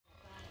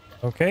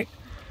Okay.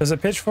 There's a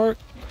pitchfork.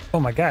 Oh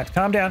my god.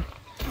 Calm down.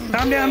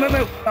 Calm down, Moo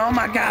Moo. Oh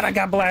my god, I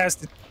got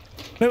blasted.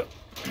 Moo.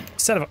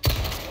 Son of a...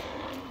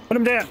 Put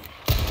him down.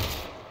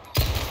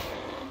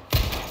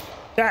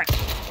 God.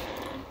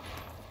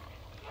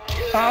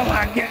 Oh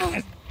my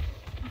god.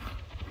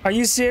 Are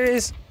you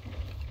serious?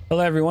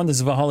 Hello everyone, this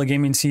is Valhalla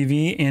Gaming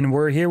TV, and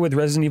we're here with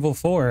Resident Evil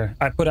 4.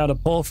 I put out a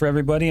poll for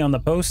everybody on the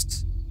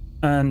posts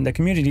on the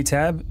community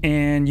tab,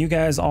 and you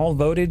guys all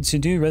voted to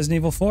do Resident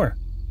Evil 4.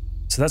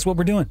 So that's what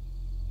we're doing.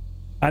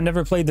 I've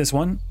never played this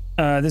one.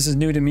 This is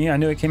new to me. I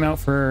knew it came out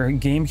for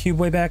GameCube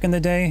way back in the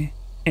day,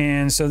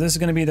 and so this is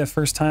going to be the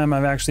first time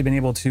I've actually been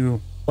able to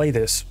play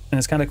this. And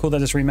it's kind of cool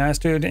that it's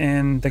remastered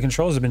and the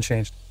controls have been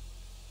changed.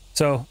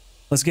 So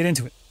let's get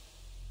into it.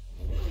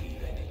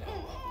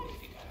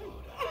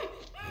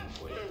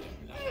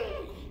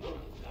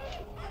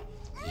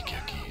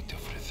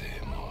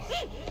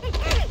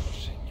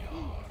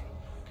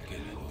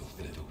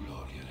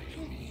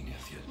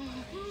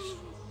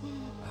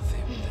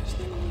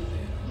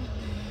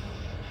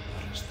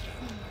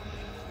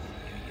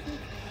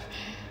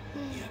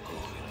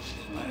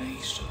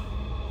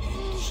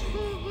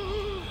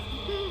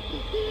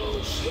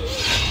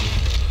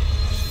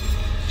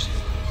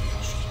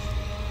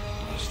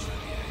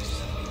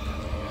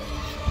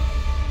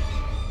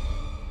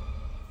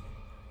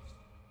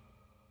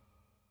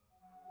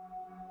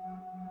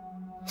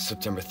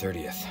 September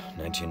 30th,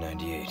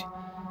 1998.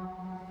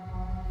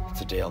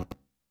 It's a day I'll never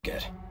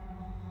forget.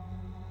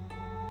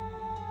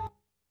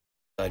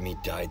 Inside me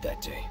died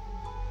that day.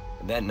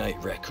 And that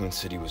night, Raccoon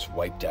City was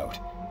wiped out,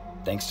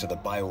 thanks to the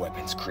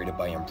bioweapons created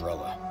by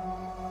Umbrella.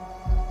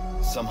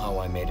 Somehow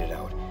I made it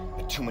out,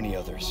 but too many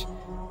others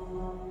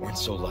weren't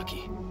so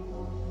lucky.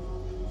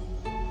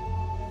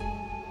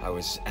 I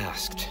was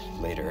asked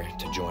later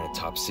to join a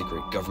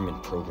top-secret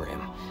government program.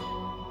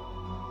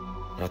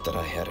 Not that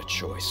I had a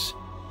choice.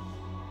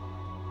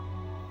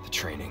 The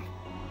training,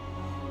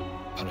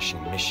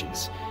 punishing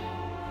missions,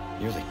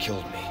 nearly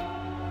killed me.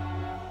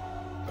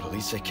 But at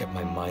least I kept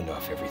my mind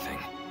off everything.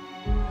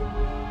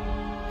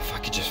 If I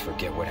could just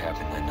forget what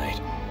happened that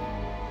night,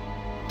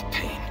 the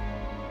pain,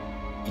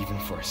 even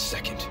for a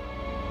second.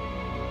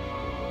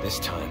 This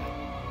time,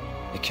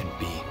 it can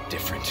be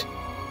different.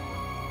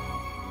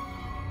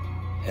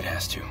 It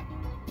has to.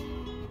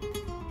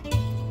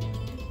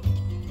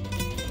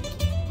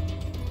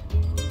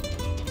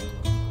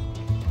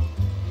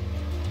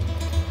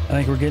 I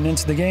think we're getting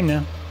into the game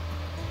now.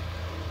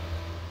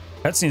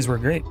 Cutscenes were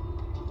great.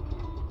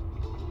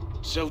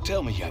 So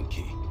tell me,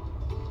 Yankee,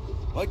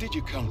 why did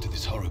you come to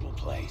this horrible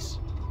place?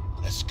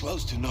 As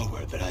close to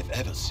nowhere that I've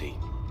ever seen.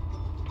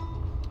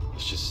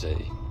 Let's just say,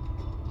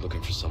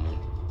 looking for someone.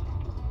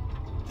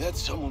 That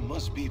someone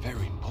must be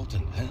very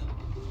important, huh?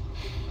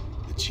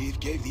 The chief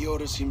gave the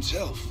orders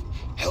himself.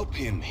 Help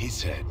him, he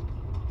said.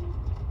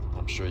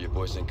 I'm sure your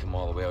boys didn't come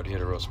all the way out here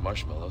to roast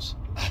marshmallows.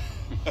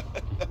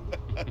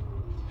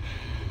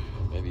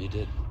 Maybe you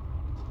did.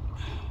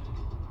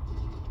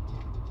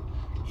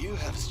 You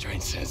have a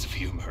strange sense of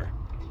humor.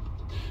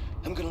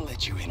 I'm gonna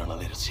let you in on a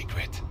little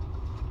secret.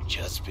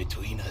 Just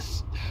between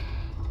us.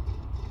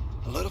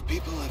 A lot of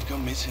people have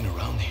gone missing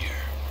around here.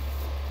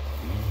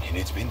 And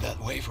it's been that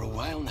way for a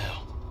while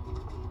now.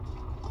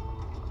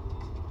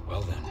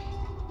 Well then,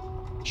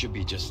 should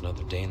be just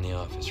another day in the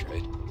office,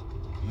 right?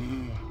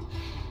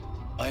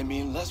 I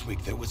mean, last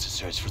week there was a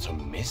search for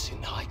some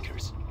missing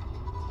hikers.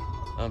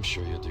 I'm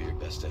sure you'll do your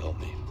best to help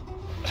me.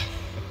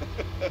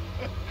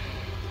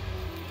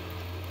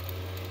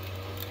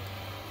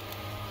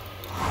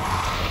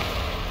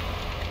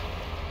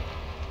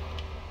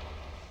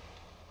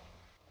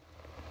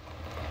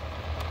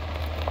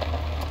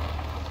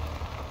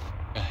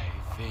 I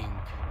think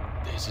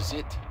this is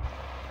it.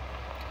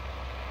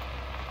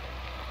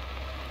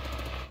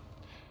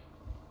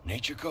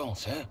 Nature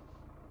calls, huh?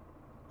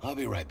 I'll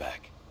be right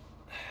back.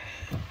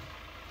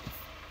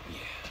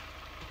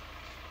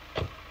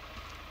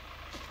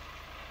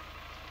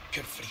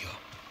 Qué frío.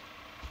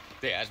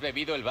 ¿Te has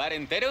bebido el bar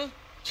entero?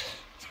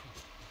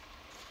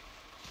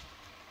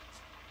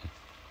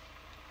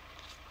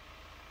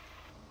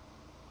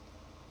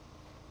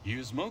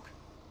 You smoke?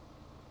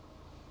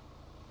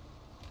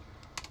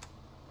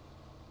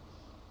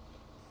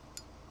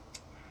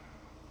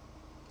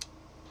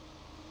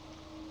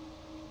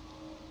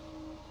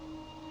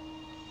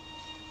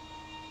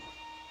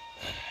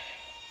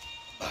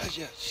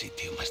 Vaya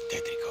sitio más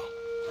tétrico.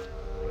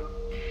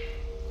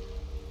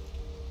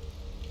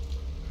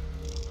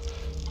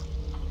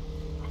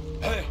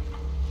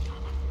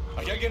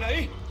 ¿Hay alguien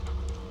ahí?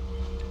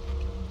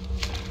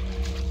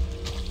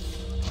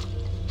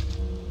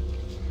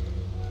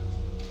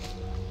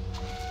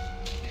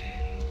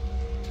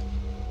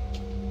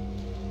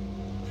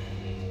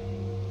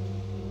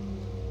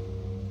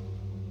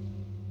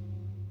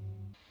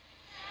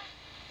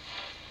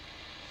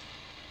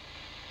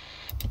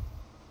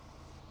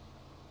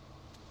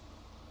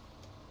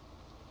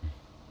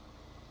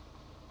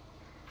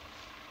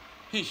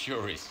 He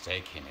sure is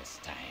taking his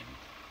time.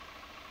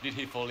 Did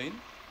he fall in?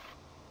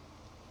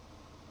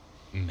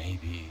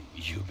 Maybe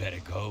you better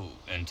go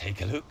and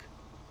take a look.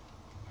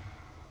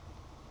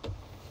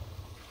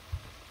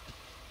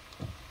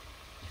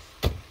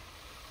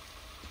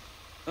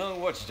 Oh,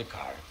 watch the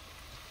car.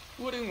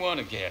 Wouldn't want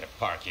to get a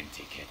parking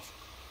ticket.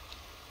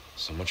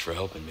 So much for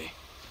helping me.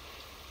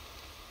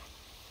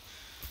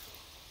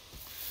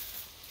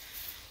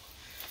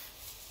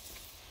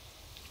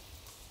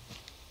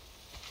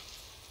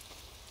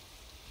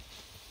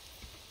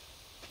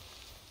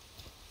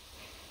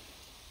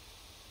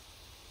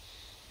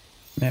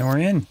 And we're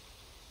in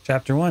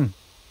chapter 1.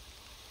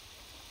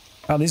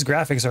 Wow, these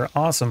graphics are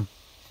awesome.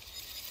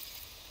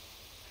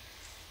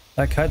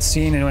 That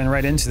cutscene and went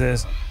right into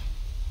this.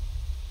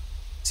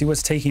 See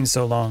what's taking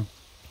so long.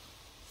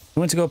 You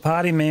went to go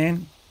potty,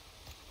 man.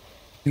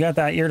 You got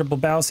that irritable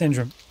bowel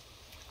syndrome.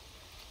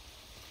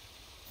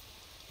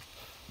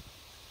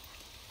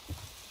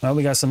 Well,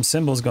 we got some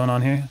symbols going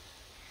on here.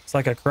 It's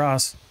like a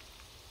cross.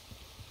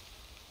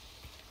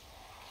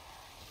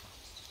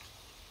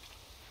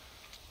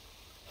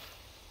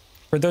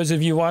 For those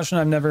of you watching,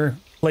 I've never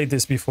played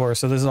this before,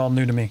 so this is all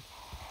new to me.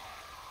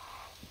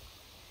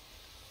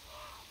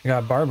 I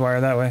got barbed wire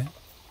that way.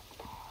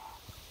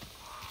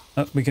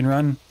 Oh, we can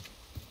run.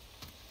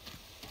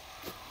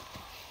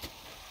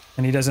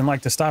 And he doesn't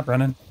like to stop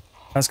running.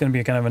 That's going to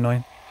be kind of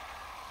annoying.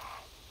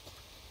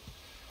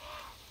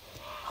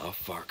 How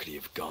far could he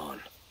have gone?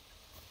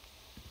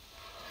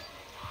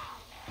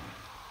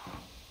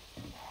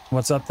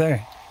 What's up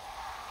there?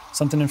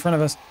 Something in front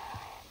of us.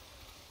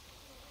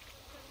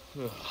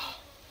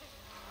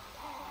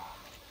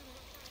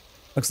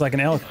 Looks like an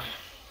elk.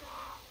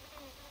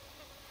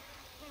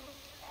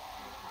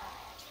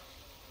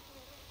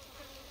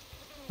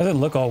 Doesn't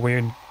look all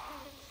weird.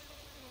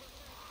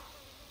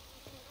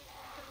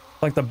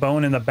 Like the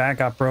bone in the back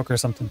got broke or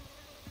something.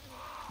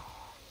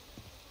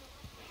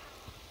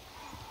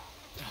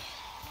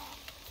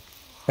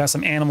 Got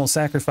some animal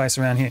sacrifice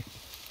around here.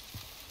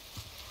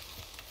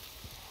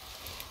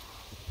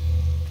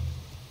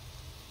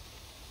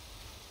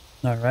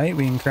 All right,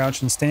 we can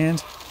crouch and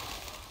stand.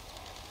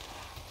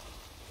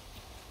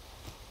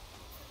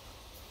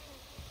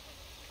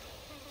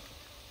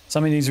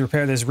 Somebody needs to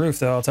repair this roof,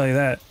 though, I'll tell you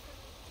that.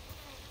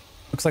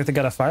 Looks like they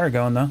got a fire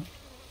going, though.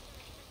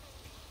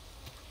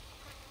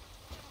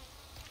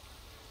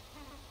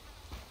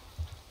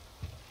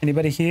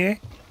 Anybody here?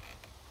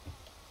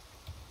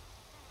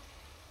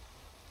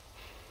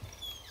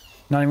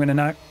 Not even gonna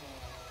knock?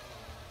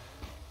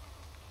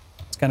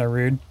 It's kind of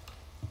rude.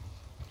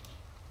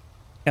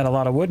 Got a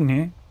lot of wood in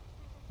here.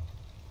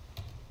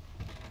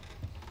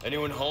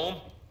 Anyone home?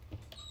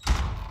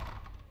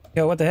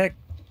 Yo, what the heck?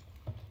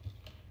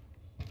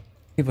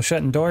 People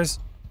shutting doors?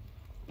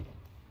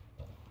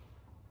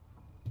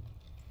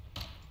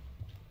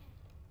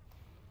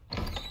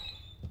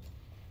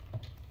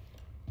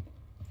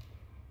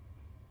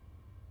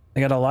 They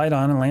got a light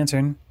on and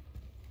lantern.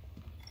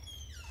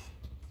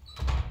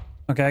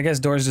 Okay, I guess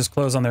doors just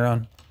close on their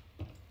own.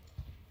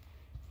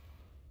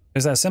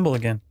 There's that symbol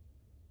again.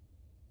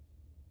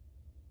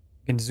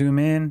 You can zoom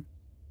in,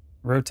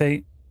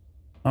 rotate.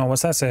 Oh,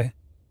 what's that say?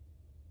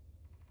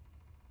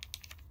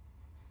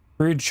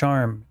 Crude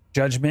charm.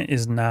 Judgment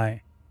is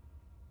nigh.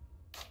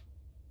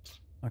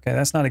 Okay,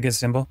 that's not a good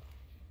symbol.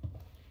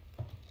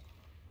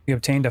 You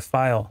obtained a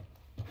file.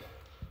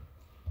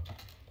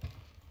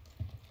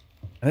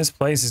 And this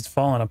place is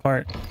falling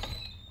apart.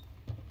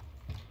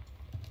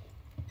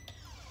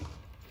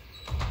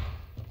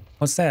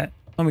 What's that?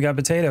 Oh, we got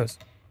potatoes.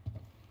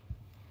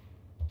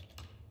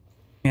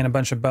 And a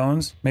bunch of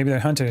bones. Maybe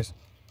they're hunters.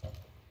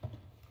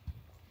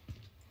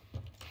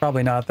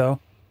 Probably not, though.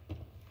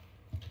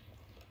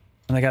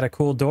 And they got a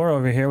cool door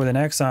over here with an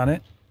X on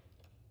it.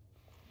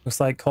 Looks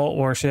like cult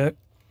worship.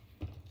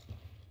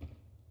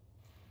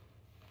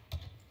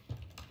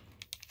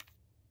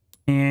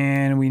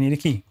 And we need a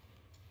key.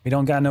 We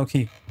don't got no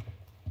key.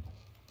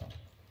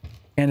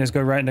 Can't just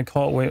go right into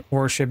cult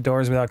worship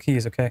doors without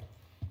keys, okay?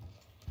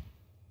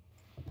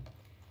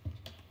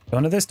 Go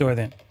into this door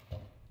then.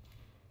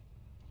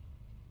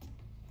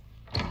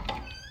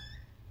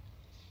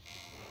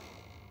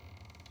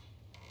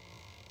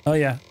 Oh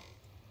yeah.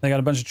 They got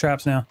a bunch of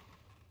traps now.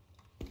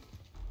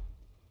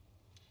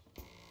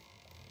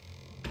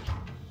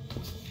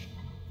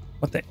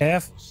 What the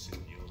F?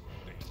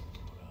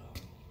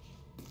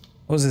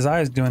 What was his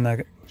eyes doing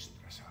that?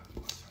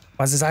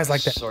 Why's his eyes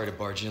like that? Sorry to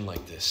barge in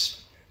like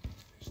this.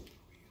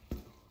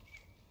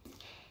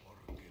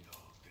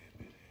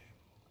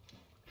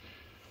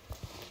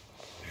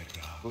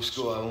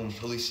 Busco a un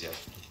policía.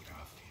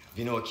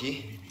 Vino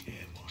aquí?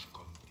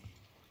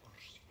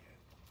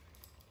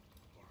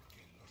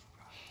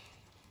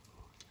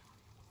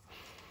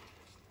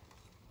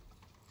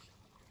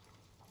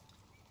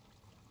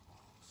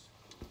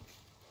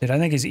 Dude, I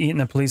think he's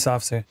eating a police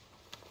officer.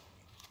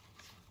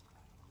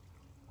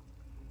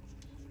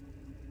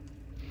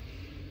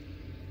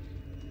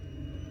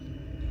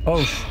 Oh.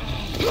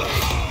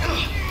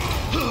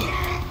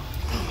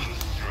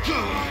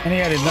 And he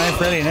had his knife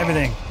ready and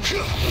everything.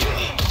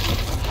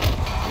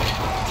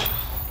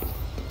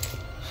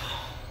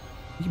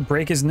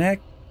 break his neck?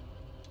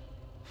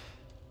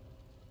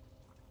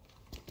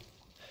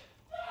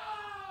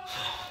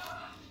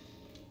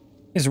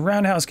 Just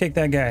roundhouse kick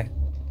that guy.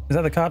 Is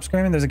that the cop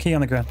screaming? There's a key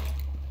on the ground.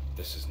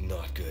 This is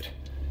not good.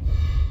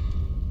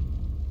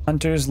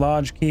 Hunter's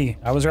Lodge key.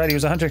 I was right, he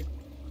was a hunter.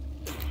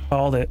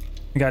 Called it.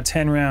 We got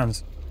 10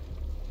 rounds.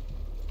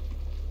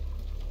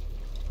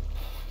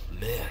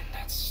 Man,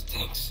 that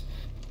stinks.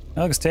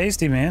 That looks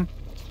tasty, man.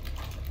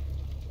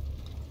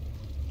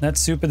 That's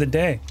soup of the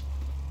day.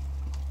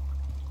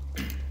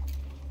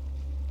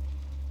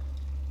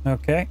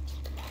 Okay.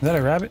 Is that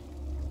a rabbit?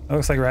 That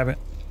looks like a rabbit.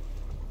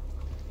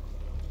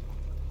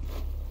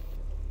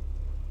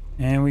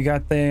 And we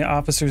got the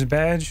officer's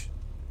badge.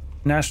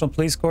 National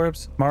Police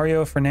Corps.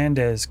 Mario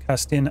Fernandez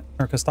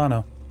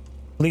Castano.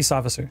 Police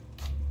officer.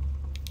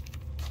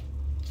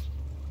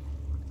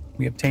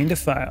 We obtained a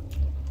file.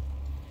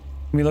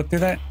 Can we look through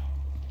that?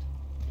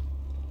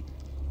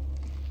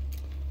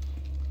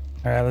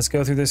 Alright, let's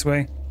go through this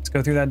way. Let's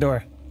go through that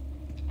door.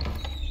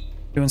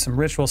 Doing some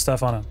ritual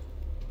stuff on him.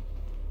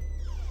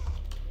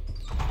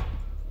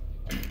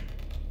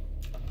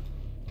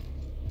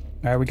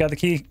 Alright, we got the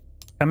key.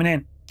 Coming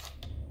in.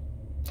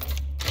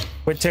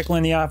 Quit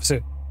tickling the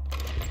officer.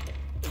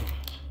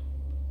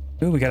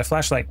 Ooh, we got a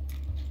flashlight.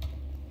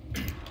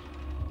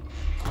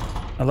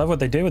 I love what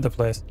they did with the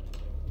place.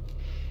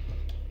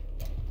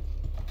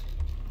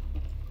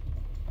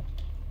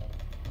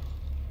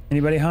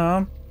 Anybody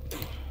home?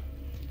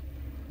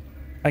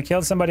 I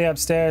killed somebody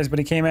upstairs, but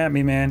he came at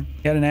me, man.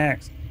 He had an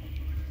axe.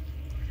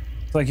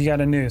 It's like you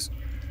got a noose.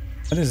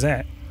 What is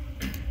that?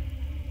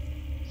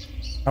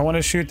 I want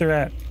to shoot the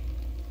rat,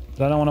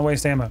 but I don't want to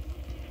waste ammo.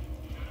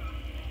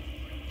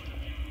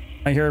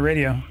 I hear a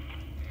radio.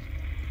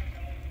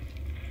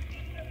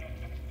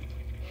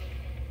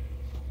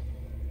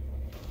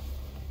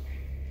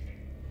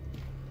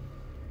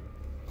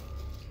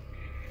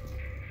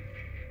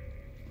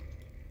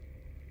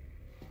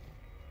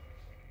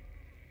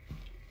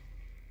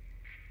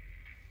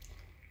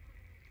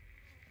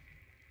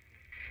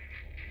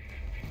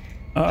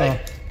 Uh-oh.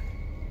 Hey.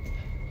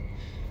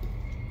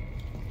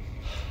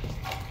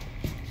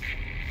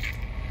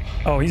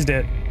 Oh, he's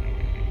dead.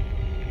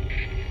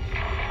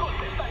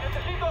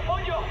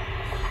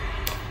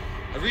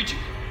 I read you.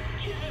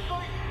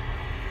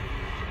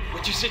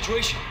 What's your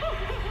situation?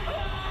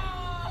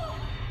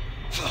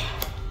 What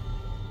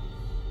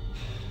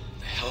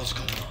the hell's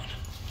going on?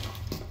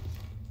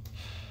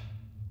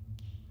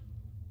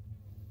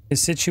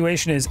 His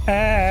situation is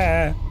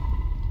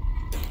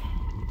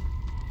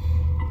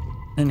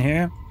in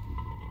here.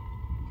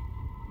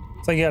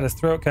 It's like he had a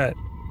throat cut.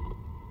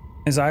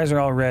 His eyes are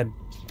all red.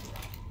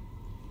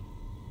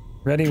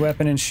 Ready,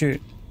 weapon, and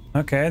shoot.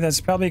 Okay, that's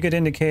probably a good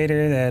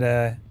indicator that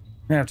we're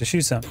gonna have to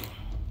shoot some.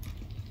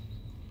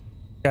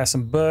 Got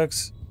some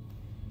books.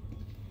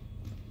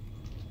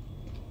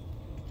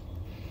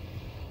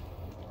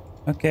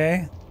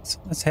 Okay,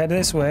 let's head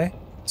this way.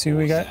 See what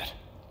we got.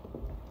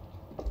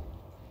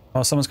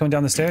 Oh, someone's coming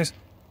down the stairs.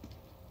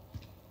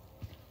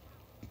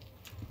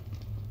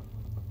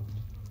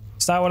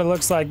 It's not what it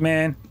looks like,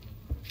 man.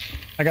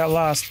 I got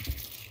lost.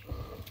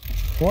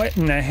 What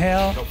in the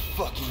hell? No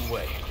fucking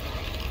way.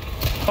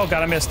 Oh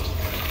god, I missed.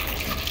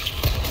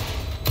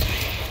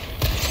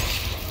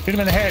 Shoot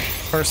him in the head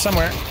or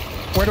somewhere.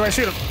 Where do I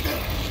shoot him?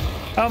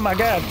 Oh my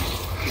god.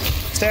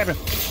 Stab him.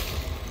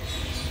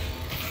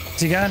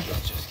 Is he gone? It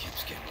just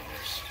keeps getting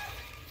worse.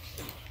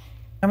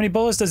 How many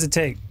bullets does it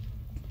take?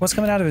 What's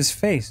coming out of his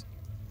face?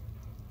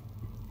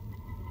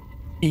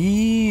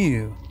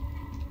 Ew.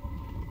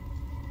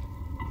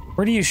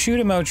 Where do you shoot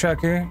a Mo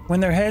trucker when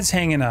their head's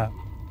hanging up?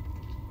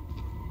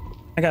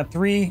 I got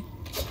 3.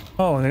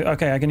 Oh,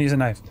 okay, I can use a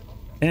knife.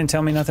 They didn't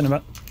tell me nothing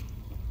about...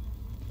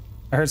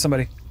 I heard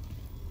somebody.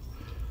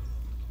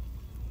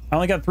 I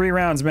only got 3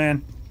 rounds,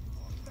 man.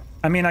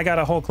 I mean, I got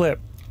a whole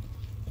clip.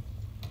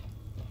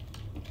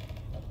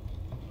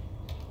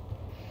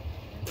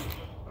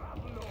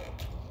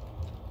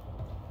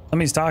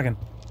 Somebody's talking.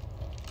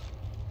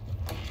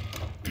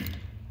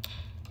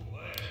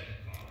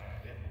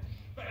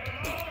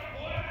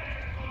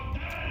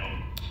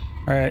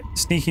 Alright,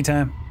 sneaky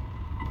time.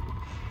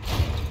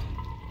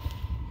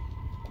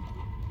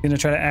 Gonna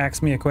try to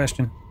ask me a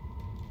question.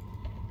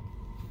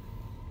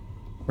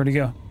 Where'd he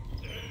go?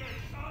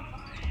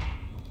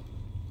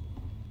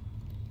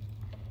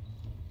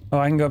 Oh,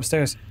 I can go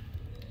upstairs.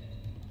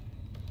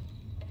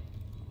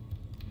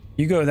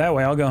 You go that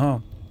way, I'll go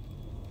home.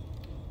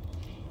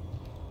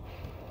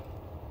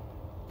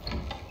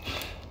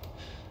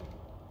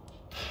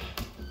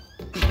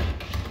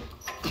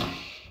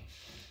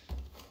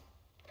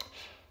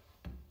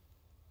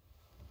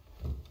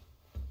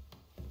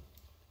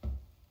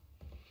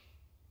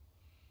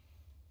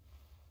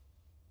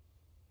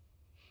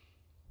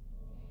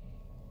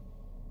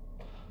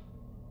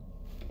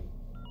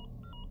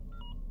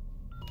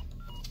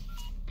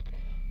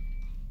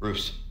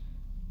 Bruce,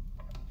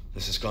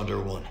 this is Condor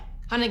 1.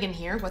 Hunnigan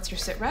here. What's your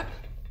sit rep?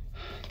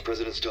 The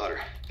President's daughter,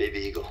 Baby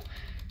Eagle.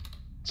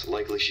 It's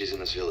likely she's in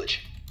this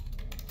village.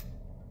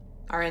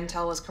 Our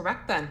intel was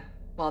correct then.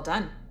 Well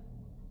done.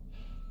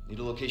 Need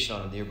a location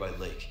on a nearby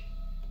lake.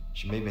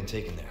 She may have been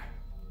taken there.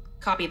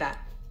 Copy that.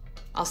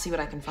 I'll see what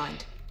I can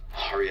find.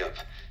 Hurry up.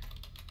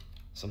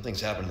 Something's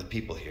happened to the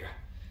people here.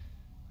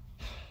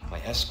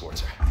 My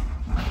escorts are...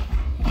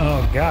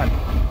 Oh, God.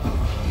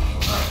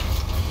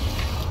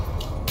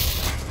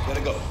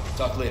 Gotta go.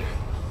 Talk later.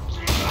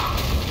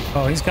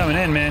 Oh, he's coming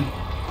in, man.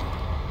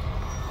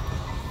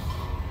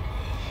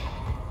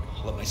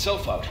 I'll let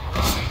myself out.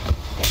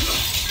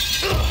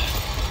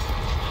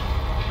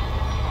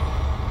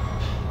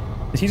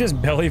 Did he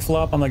just belly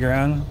flop on the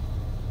ground?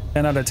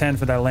 10 out of 10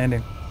 for that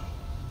landing.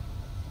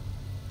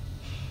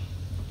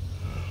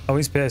 Oh,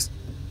 he's pissed.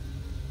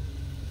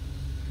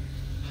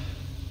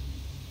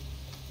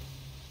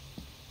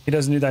 He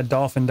doesn't do that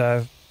dolphin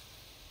dive.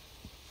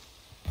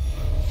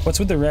 What's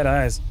with the red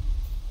eyes?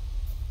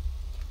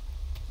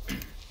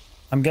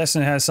 I'm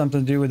guessing it has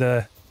something to do with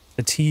the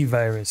T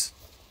virus.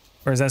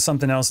 Or is that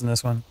something else in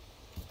this one?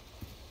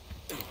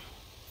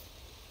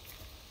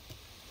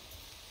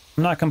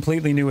 I'm not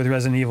completely new with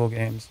Resident Evil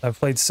games. I've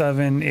played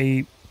 7,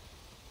 8.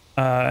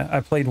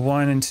 I played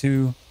 1 and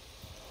 2.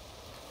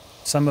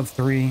 Some of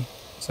 3.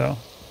 So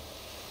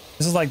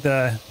this is like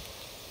the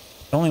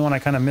only one I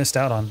kind of missed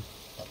out on.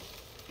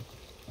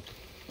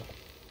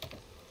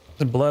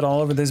 There's blood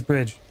all over this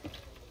bridge.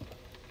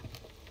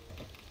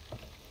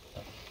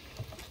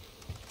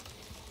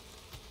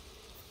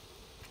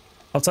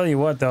 I'll tell you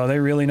what, though, they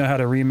really know how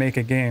to remake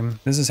a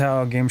game. This is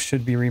how a game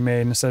should be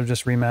remade instead of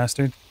just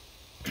remastered.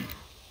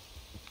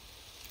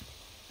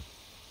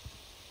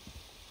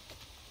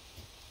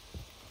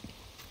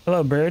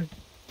 Hello, bird.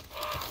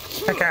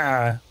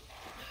 Haka!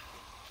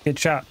 Good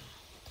shot.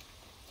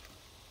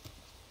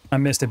 I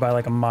missed it by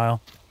like a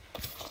mile.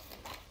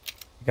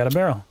 Got a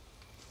barrel.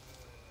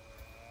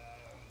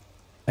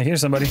 I hear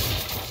somebody.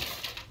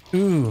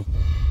 Ooh.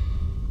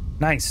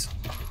 Nice.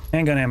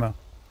 Handgun ammo.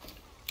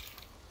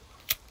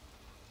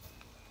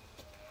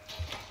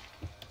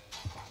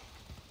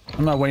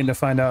 I'm not waiting to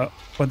find out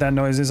what that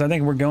noise is. I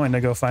think we're going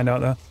to go find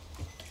out, though.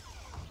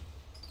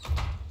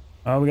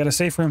 Oh, we got a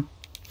safe room.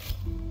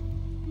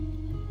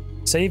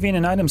 Saving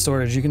and item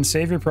storage. You can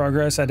save your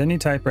progress at any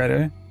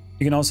typewriter.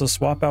 You can also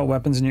swap out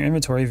weapons in your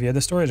inventory via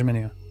the storage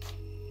menu.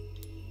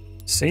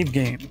 Save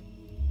game.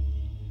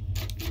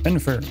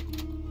 Infer.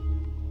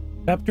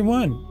 Chapter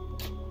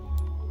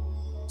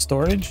 1.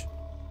 Storage.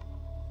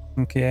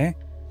 Okay.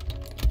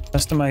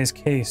 Customize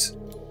case.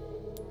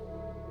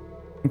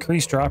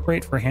 Increase drop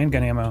rate for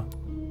handgun ammo.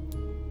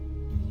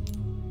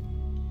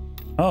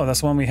 Oh, that's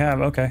the one we have.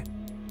 Okay.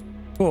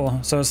 Cool.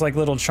 So it's like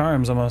little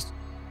charms almost.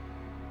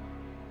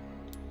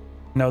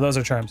 No, those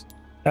are charms.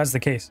 That's the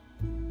case.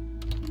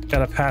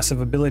 Got a passive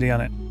ability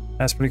on it.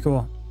 That's pretty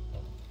cool.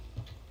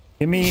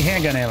 Give me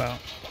handgun ammo.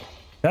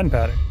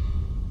 Gunpowder.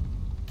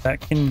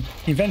 That can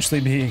eventually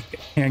be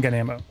handgun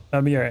ammo.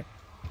 That'll be alright.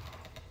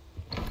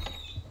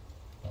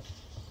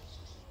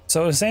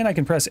 So it was saying I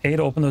can press A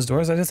to open those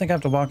doors. I just think I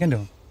have to walk into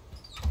them.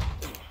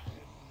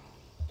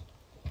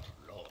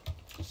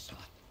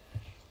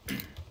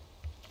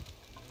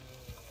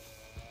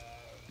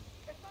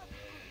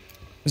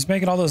 Just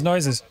making all those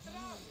noises.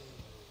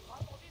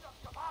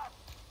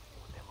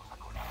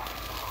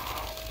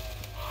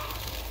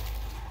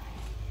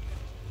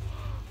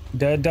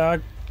 Dead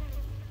dog.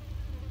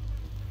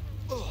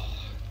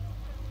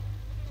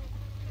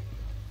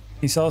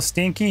 He's all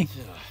stinky.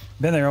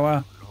 Been there a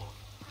while.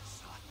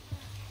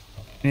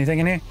 Anything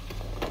in here?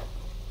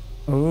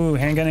 Ooh,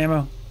 handgun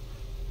ammo.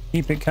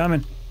 Keep it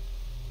coming.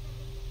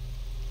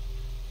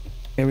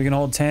 Okay, we can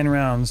hold 10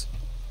 rounds.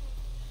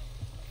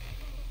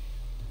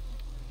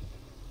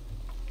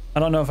 I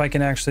don't know if I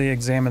can actually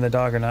examine the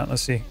dog or not.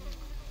 Let's see.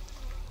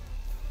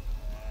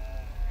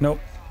 Nope.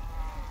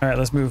 All right,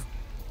 let's move.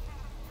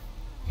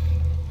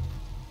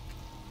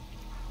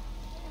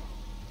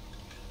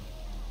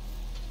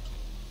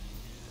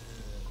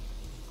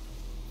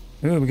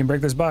 Ooh, we can break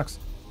this box.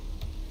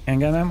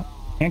 Handgun ammo?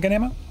 Handgun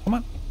ammo? Come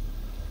on.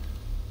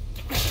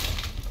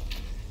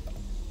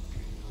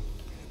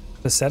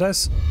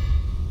 Pesetas?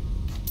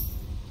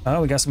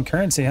 Oh, we got some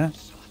currency, huh?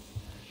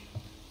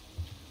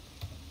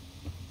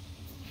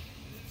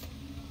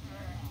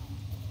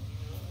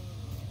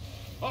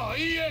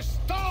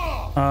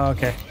 Oh,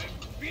 okay.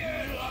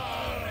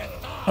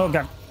 Oh,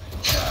 God.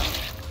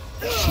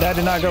 That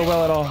did not go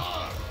well at all.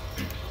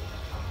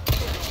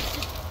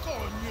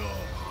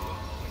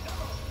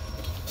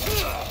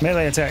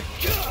 Melee attack.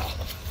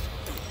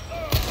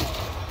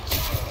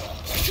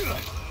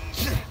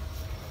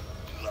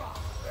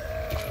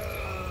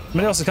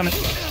 Somebody else is coming.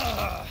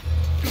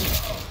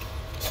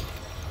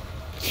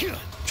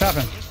 Chop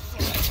him.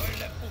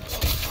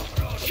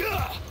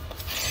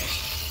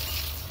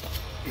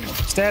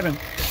 Stab him.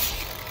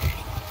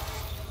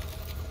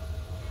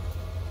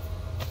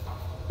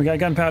 We got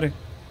gunpowder.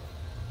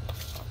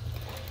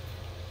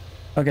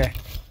 Okay.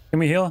 Can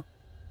we heal?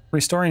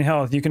 Restoring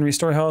health. You can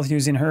restore health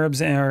using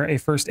herbs or a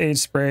first aid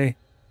spray.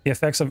 The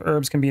effects of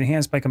herbs can be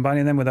enhanced by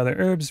combining them with other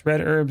herbs. Red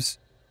herbs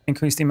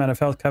increase the amount of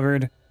health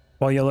covered,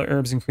 while yellow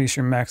herbs increase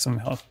your maximum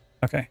health.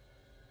 Okay.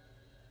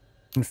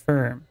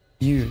 Confirm.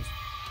 Use.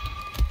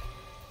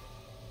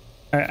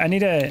 Alright, I need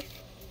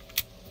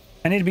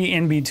to be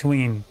in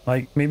between.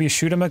 Like, maybe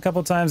shoot him a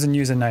couple times and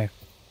use a knife.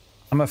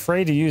 I'm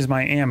afraid to use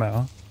my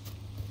ammo.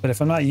 But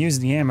if I'm not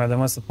using the ammo, then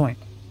what's the point?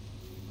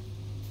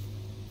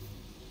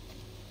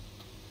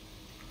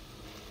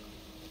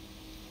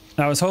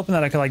 I was hoping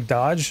that I could, like,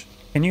 dodge.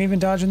 Can you even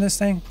dodge in this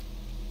thing?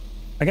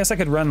 I guess I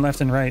could run left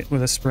and right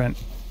with a sprint.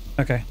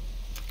 Okay.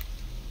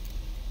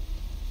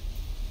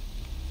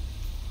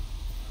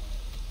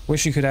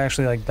 Wish you could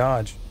actually, like,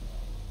 dodge.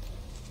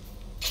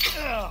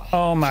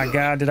 Oh my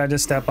god, did I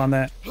just step on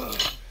that?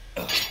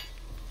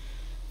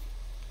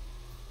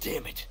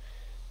 Damn it.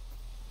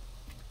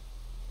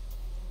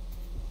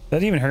 Did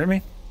that even hurt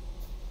me?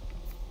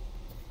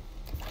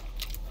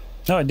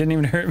 No, it didn't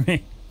even hurt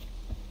me.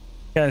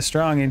 Guy's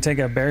strong. He can take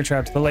a bear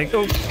trap to the lake.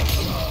 Oh!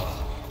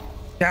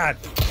 God!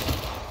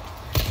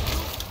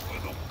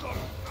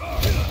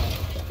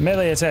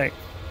 Melee attack.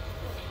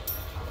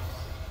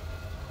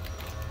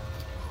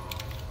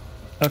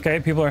 Okay,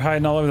 people are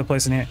hiding all over the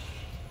place in here.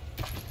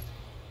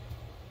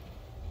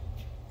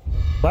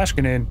 Flash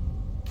grenade.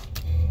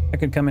 That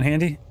could come in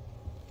handy.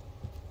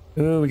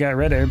 Ooh, we got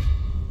red herb.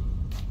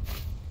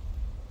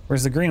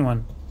 Where's the green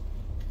one?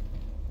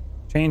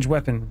 Change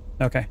weapon.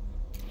 Okay.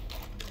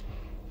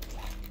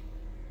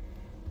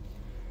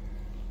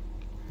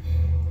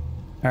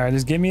 Alright,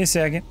 just give me a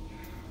second.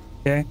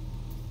 Okay.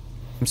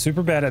 I'm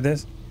super bad at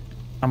this.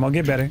 I'm gonna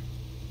get better.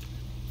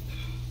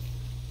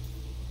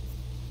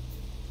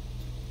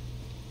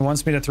 It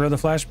wants me to throw the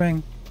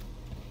flashbang.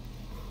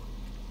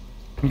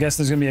 I guess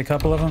there's gonna be a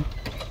couple of them.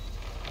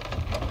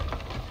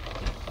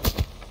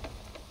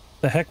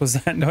 The heck was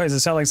that noise? It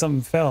sounded like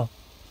something fell.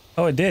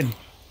 Oh, it did.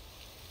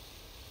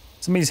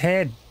 Somebody's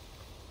head.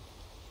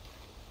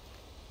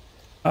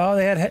 Oh,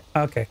 they had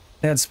okay.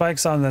 They had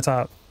spikes on the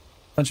top.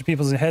 Bunch of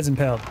people's heads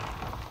impaled.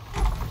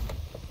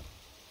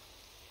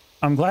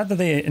 I'm glad that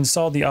they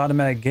installed the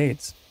automatic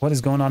gates. What is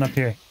going on up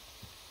here?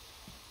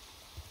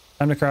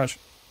 Time to crouch.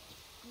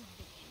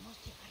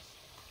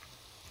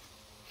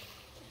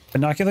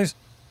 Binoculars?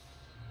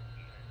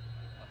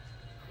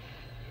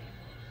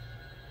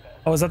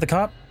 Oh, is that the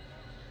cop?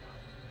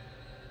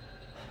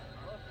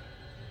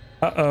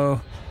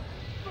 Uh-oh.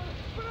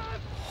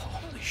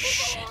 Holy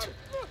shit.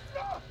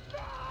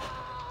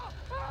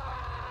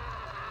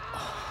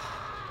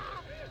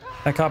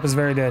 That cop is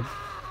very dead.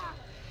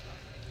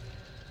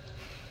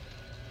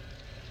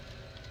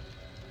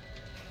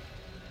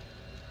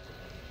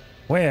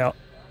 Well,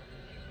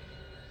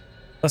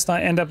 let's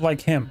not end up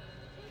like him.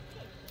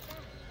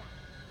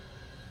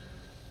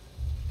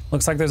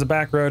 Looks like there's a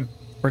back road.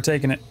 We're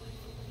taking it.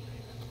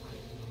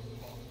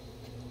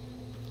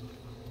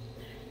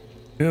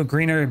 Ooh,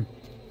 green herb.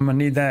 I'm gonna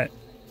need that.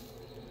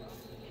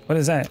 What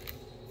is that?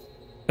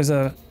 There's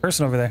a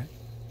person over there.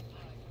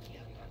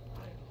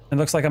 It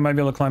looks like I might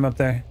be able to climb up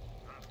there.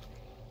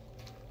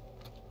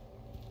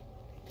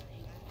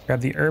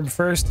 Grab the herb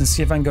first and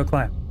see if I can go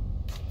climb.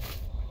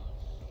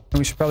 And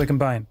we should probably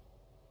combine.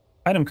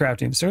 Item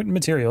crafting. Certain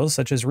materials,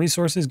 such as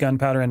resources,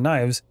 gunpowder, and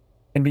knives,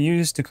 can be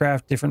used to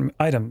craft different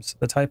items.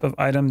 The type of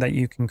item that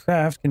you can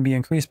craft can be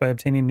increased by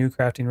obtaining new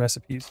crafting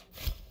recipes.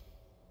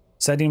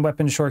 Setting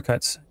weapon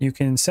shortcuts. You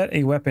can set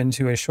a weapon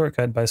to a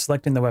shortcut by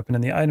selecting the weapon in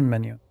the item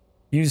menu.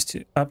 Used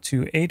to up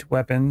to 8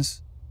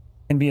 weapons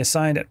can be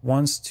assigned at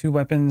once, 2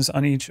 weapons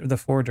on each of the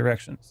 4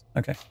 directions.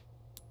 Okay.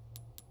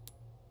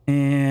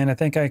 And I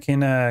think I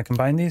can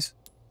combine these.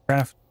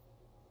 Craft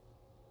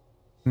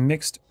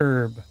mixed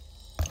herb.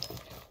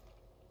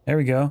 There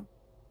we go.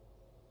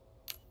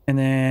 And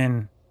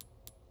then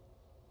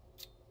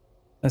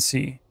let's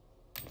see.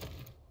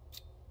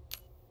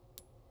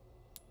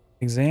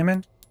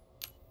 Examine.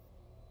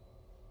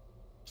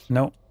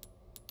 Nope.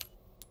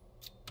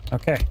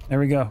 Okay, there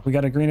we go. We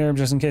got a green herb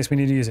just in case we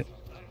need to use it.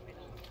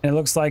 And it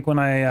looks like when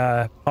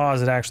I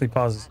pause, it actually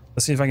pauses.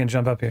 Let's see if I can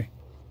jump up here.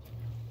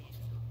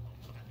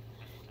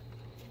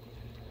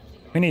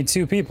 We need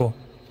 2 people.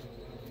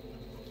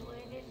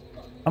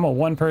 I'm a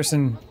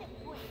 1-person,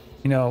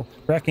 you know,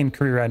 wrecking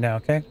crew right now,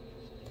 okay? I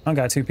don't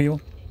got 2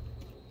 people.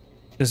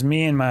 Just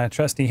me and my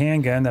trusty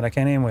handgun that I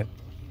can't aim with.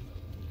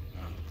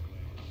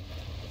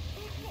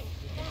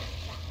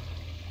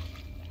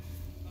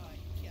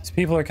 These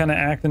people are kind of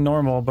acting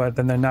normal, but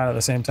then they're not at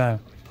the same time.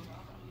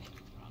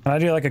 Can I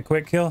do like a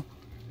quick kill?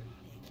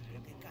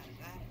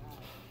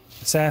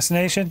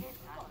 Assassination?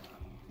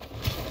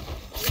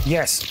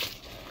 Yes.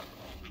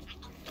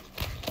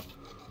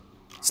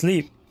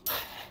 Sleep.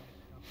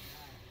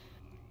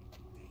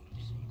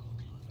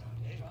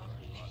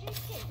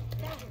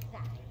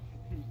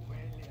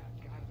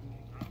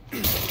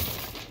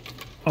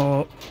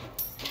 Oh.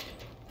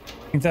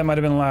 I think that might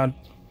have been loud.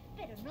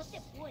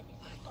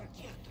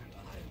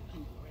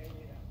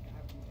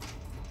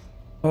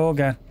 Oh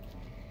god.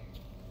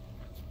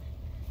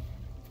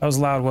 That was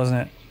loud,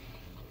 wasn't it?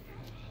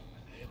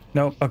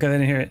 Nope. Okay, they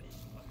didn't hear it.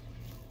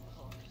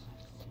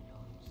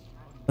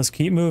 Let's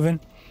keep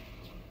moving.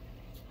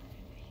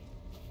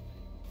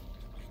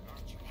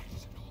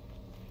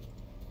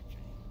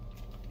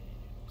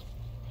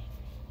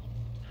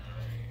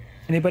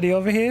 Anybody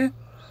over here?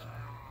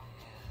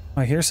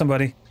 I hear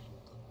somebody.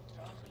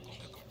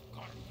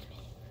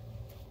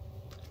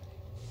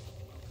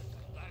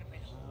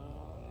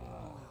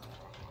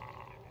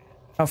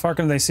 How far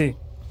can they see?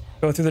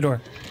 Go through the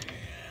door.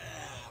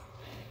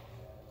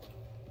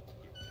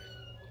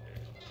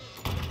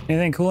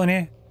 Anything cool in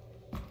here?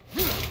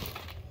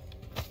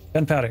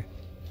 Gunpowder.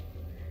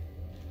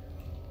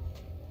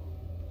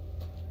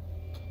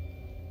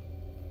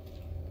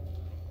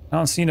 I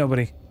don't see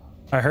nobody.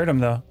 I heard him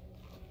though.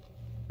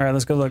 Alright,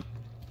 let's go look.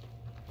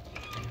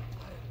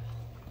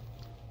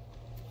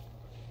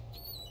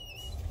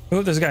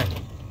 Oh, there's a guy.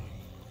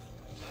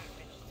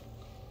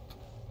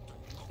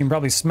 You can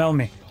probably smell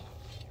me.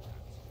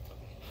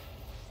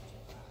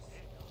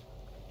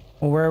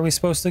 Well, where are we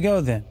supposed to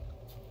go then?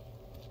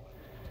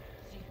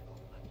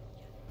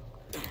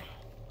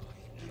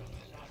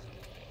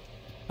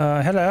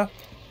 Hello.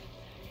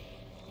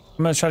 I'm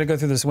gonna try to go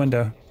through this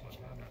window.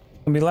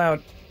 It's gonna be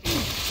loud.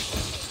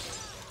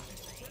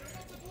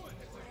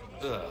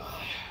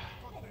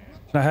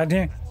 Can I hide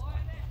here?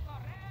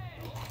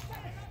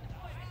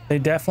 They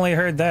definitely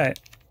heard that.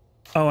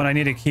 Oh, and I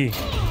need a key.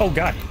 Oh,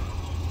 God.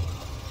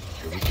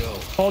 Here we go.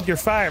 Hold your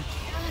fire.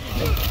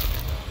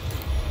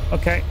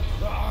 Okay.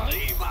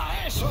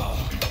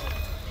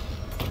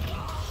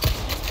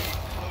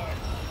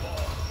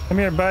 Come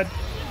here, bud.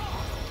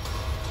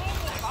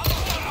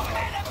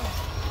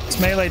 It's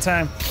melee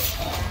time.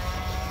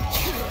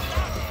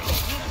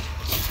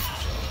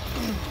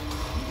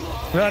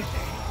 Run.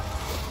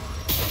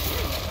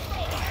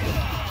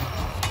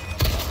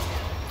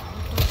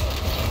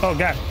 Oh,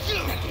 God.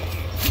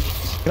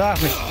 Get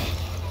off me.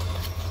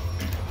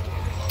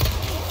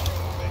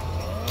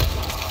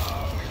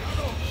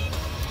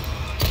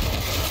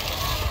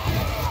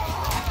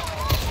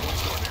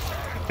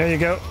 There you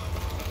go.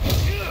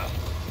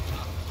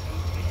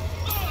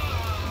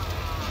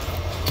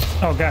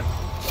 Oh, God.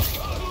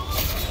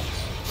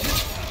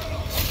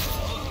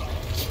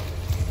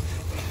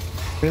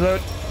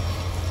 Reload.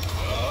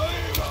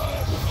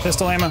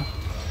 Pistol ammo.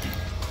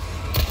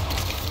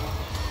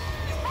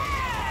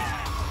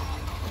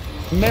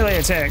 Melee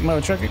attack, mother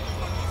trucker.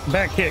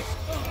 Back kick.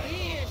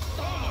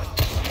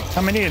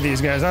 How many of these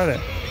guys are there?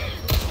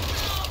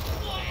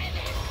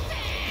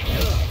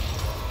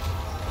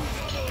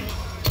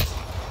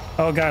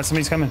 Oh God,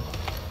 somebody's coming.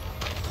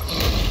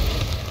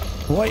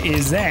 What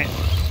is that?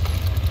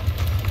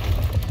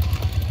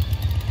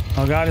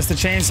 Oh God, it's the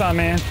chainsaw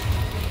man.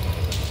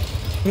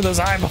 Look at those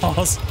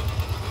eyeballs.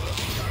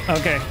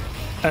 Okay,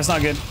 that's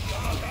not good.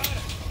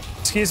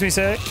 Excuse me,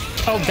 sir.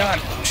 Oh God,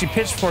 she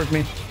pitchforked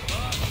me.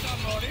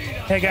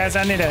 Hey guys,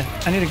 I need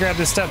to grab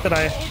this stuff that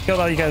I killed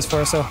all you guys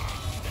for, so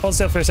hold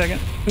still for a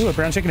second. Ooh, a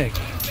brown chicken egg.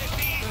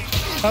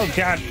 Oh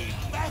God.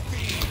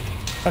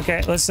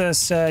 Okay, let's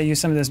just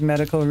use some of this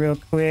medical real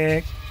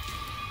quick.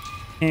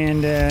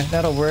 And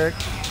that'll work.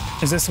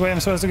 Is this the way I'm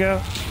supposed to go?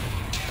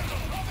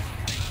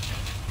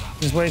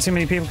 There's way too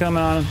many people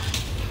coming on.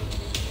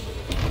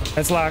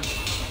 That's locked.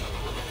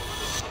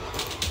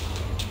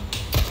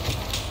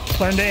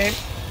 Learn to aim.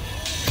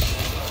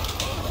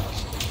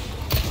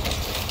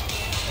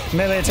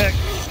 Melee attack.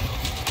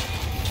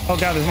 Oh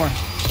God, there's more.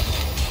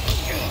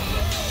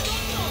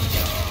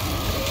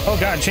 Oh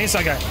God,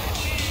 chainsaw guy.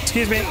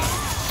 Excuse me.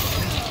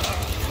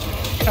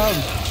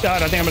 Oh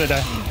God, I think I'm gonna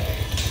die.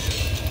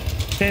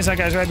 Chainsaw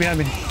guy's right behind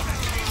me.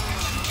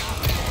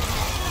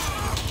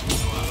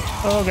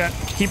 Oh God,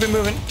 keep it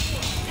moving.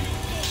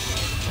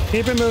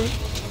 Keep it moving.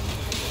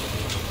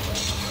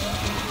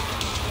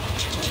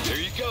 There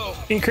you go.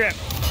 Eat crap.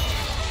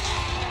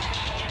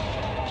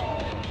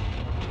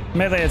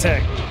 Melee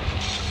attack.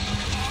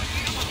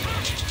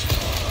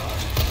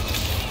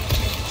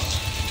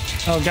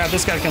 Oh God,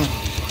 this guy can...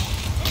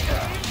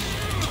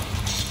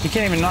 You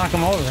can't even knock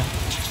him over.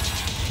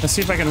 Let's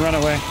see if I can run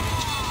away.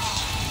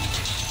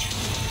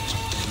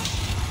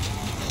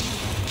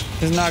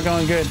 This is not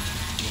going good.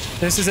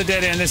 This is a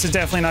dead end. This is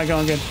definitely not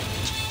going good.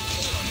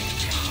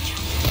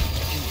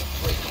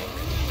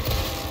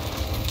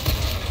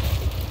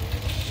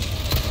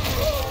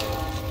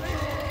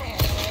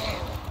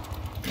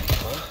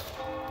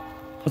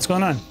 What's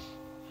going on?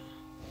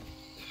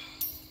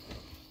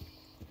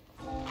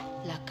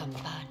 La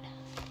campana.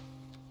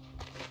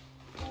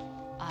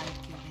 Hay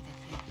que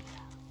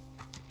obedecerla.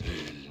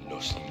 Él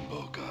nos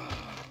invoca.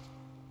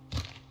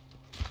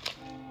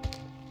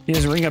 You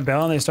just ring a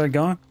bell and they start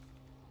going?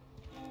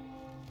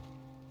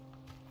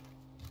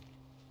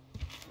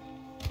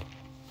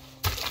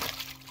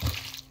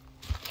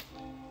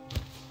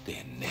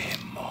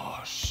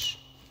 Tenemos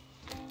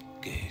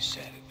que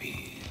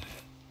servir.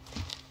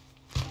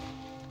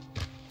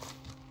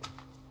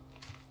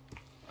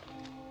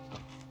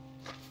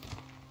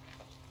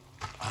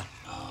 A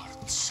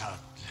Lord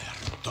Sattler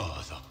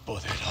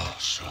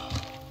Todopoderoso.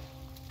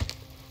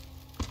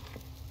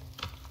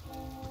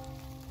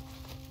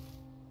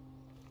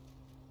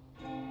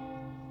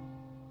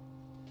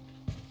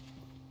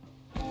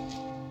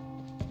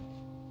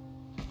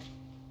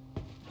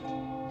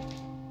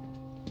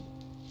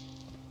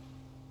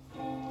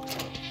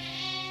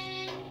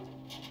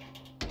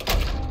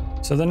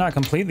 So they're not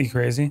completely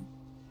crazy.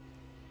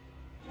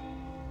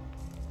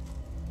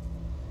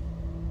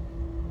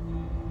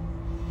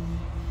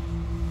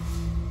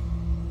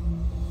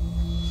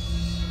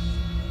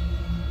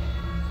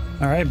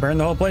 All right, burn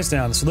the whole place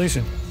down.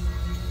 Solution.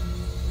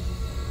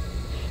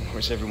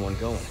 Where's everyone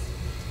going?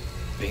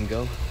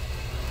 Bingo?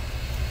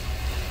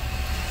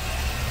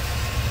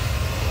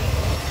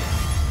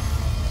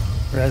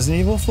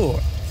 Resident Evil 4.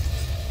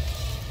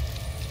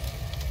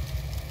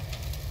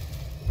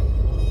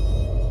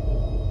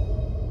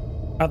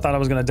 I thought I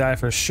was gonna die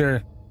for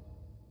sure.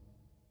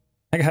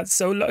 I got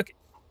so lucky.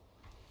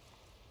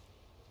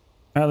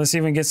 All right, let's see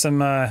if we can get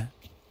some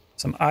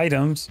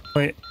items.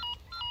 Wait,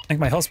 I think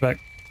my health's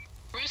back.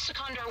 Roost to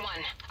Condor 1.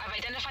 I've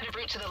identified a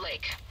route to the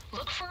lake.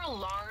 Look for a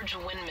large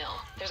windmill.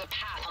 There's a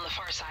path on the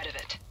far side of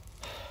it.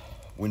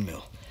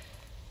 Windmill.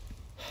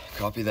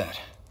 Copy that.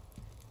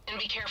 And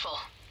be careful.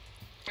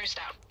 Roost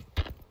out.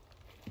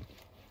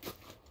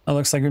 It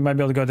looks like we might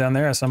be able to go down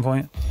there at some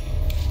point.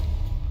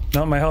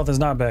 No, my health is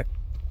not back.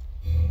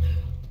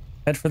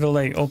 Head for the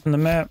lake. Open the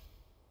map.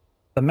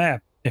 The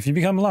map. If you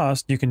become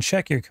lost, you can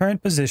check your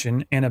current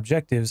position and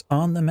objectives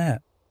on the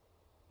map.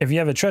 If you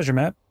have a treasure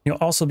map, you'll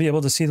also be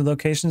able to see the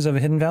locations of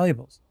hidden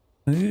valuables.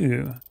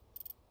 Ooh.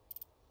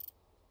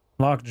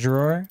 Locked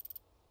drawer.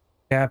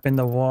 Gap in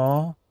the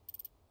wall.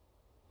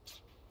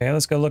 Okay,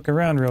 let's go look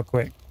around real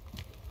quick.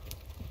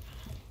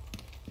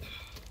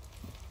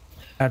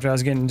 After I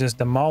was getting just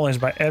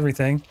demolished by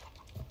everything.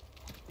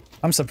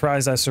 I'm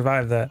surprised I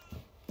survived that.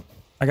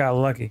 I got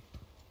lucky.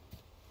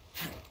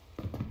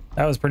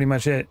 That was pretty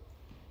much it.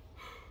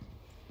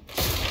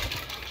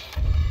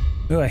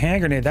 Ooh, a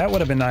hand grenade. That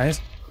would have been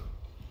nice.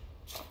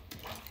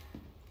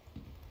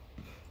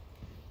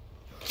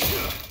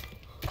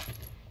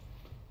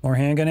 More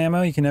handgun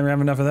ammo. You can never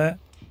have enough of that.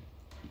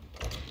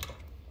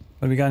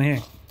 What do we got in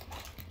here?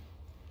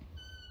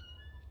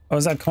 Oh,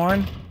 is that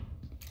corn?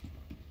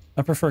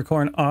 I prefer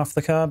corn off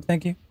the cob,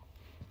 thank you.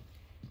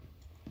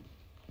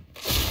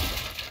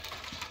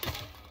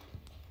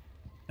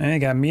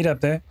 And got meat up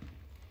there.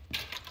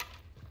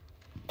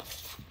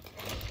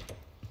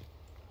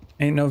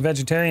 Ain't no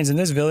vegetarians in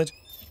this village.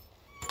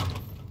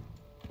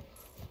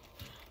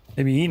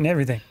 They be eating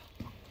everything.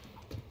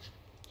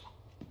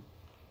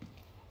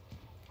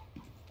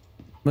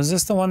 Was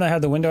this the one that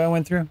had the window I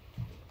went through?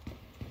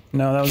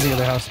 No, that was the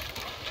other house.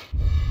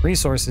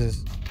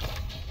 Resources.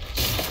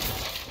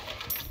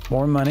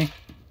 More money.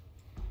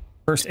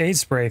 First aid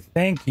spray.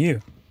 Thank you.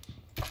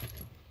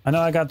 I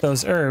know I got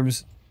those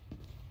herbs.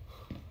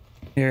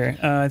 Here,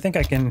 I think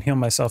I can heal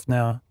myself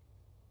now.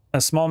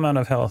 A small amount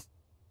of health.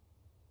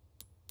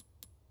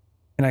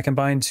 Can I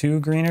combine 2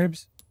 green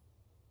herbs?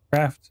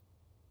 Craft.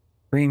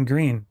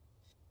 Green.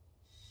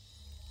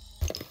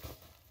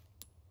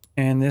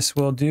 And this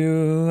will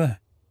do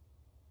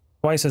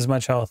twice as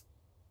much health.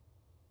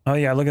 Oh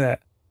yeah, look at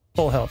that.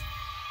 Full health.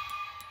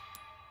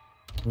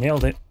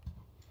 Nailed it.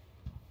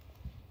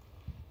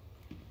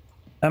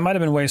 That might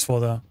have been wasteful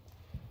though.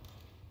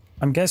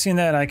 I'm guessing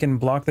that I can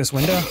block this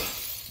window.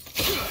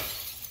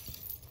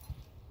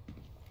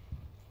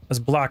 Let's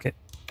block it.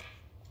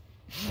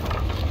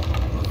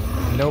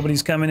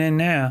 Nobody's coming in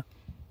now.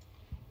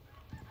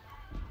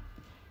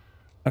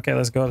 Okay,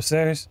 let's go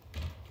upstairs.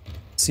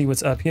 See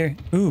what's up here.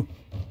 Ooh.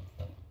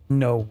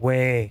 No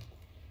way.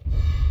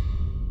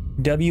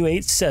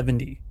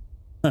 W870.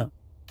 Huh.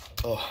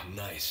 Oh,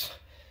 nice.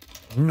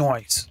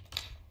 Nice.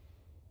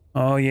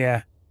 Oh,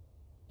 yeah.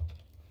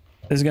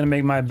 This is going to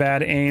make my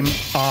bad aim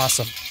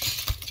awesome.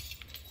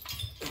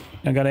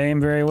 I got to aim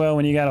very well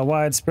when you got a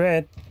wide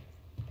spread.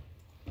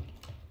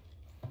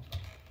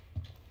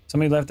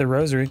 Somebody left the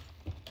rosary.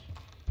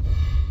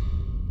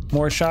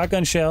 More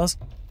shotgun shells.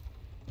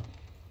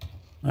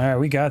 Alright,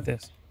 we got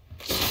this.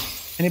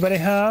 Anybody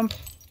home?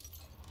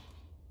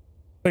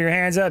 Put your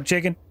hands up,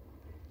 chicken.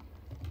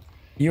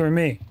 You or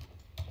me?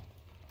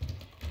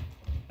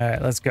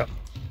 Alright, let's go.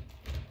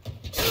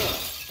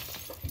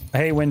 I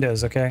hate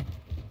windows, okay?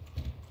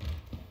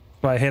 That's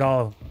why I hate all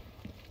of them.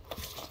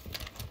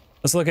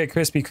 Let's look at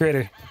Crispy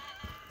Critter.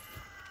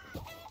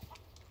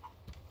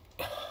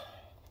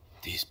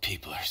 These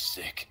people are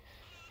sick.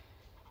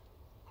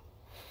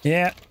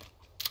 Yeah.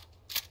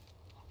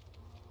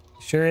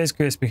 Sure is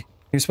Crispy.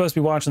 You're supposed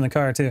to be watching the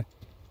car, too.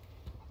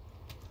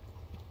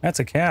 That's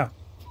a cow.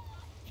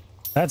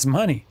 That's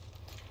money.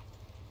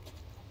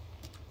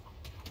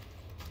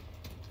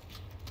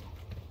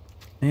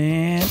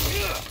 And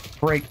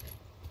break. I'm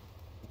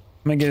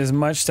gonna get as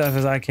much stuff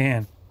as I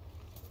can.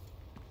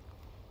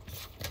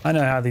 I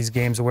know how these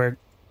games work.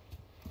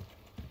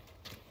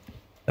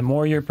 The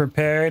more you're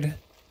prepared,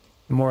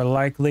 the more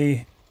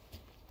likely,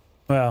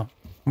 well,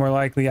 more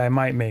likely I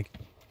might make.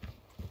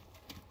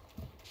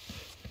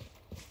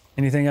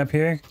 Anything up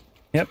here?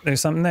 Yep,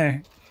 there's something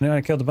there. I know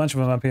I killed a bunch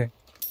of them up here.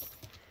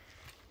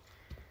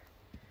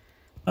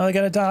 Oh, they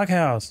got a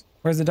doghouse.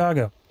 Where's the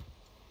doggo?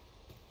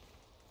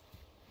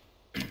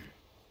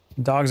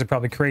 Dogs are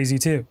probably crazy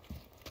too.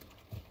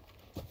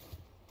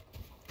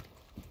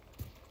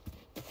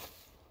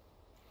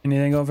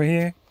 Anything over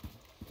here?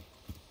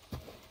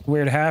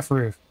 Weird half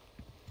roof.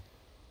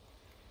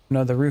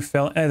 No, the roof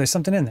fell. Hey, there's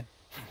something in there.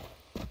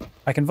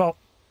 I can vault.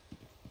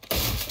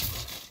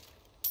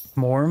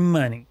 More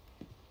money.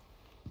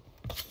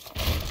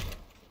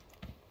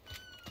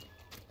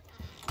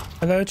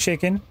 Hello,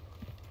 chicken.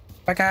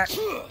 I got.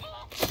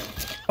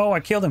 Oh, I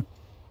killed him.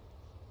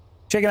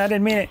 Chicken, I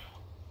didn't mean it.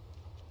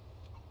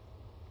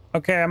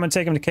 Okay, I'm gonna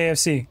take him to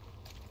KFC.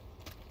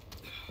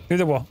 Through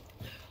the wall.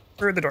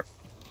 Through the door.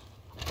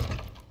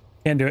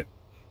 Can't do it.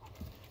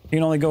 You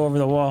can only go over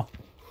the wall.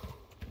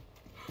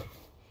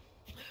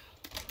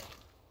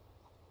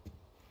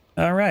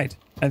 Alright.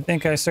 I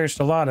think I searched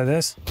a lot of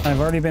this. I've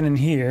already been in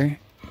here.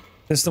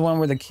 This is the one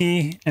with the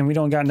key, and we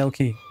don't got no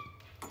key.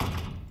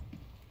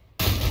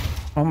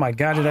 Oh my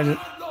god, did I just...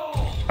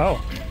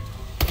 Oh.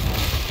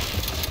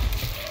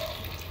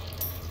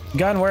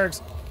 Gun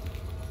works.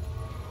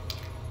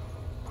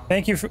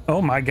 Thank you for...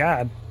 Oh my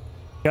god.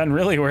 Gun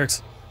really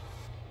works.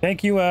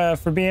 Thank you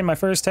for being my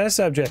first test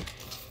subject.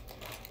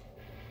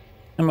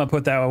 I'm gonna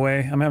put that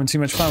away. I'm having too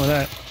much fun with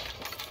that.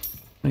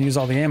 I'm gonna use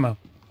all the ammo.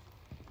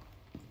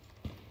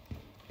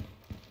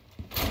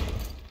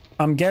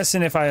 I'm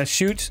guessing if I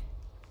shoot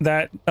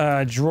that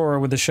drawer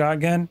with the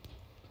shotgun,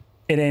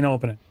 it ain't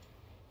opening.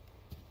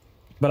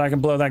 But I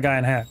can blow that guy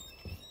in half.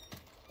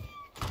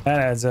 That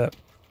adds up.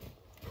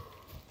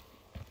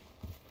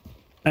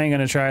 I ain't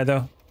gonna try it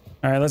though.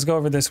 Alright, let's go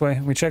over this way.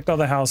 We checked all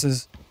the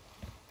houses.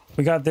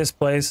 We got this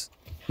place,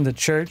 the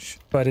church,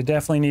 but it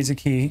definitely needs a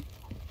key.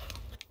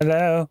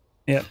 Hello?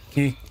 Yep,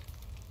 key.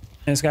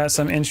 And it's got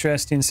some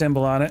interesting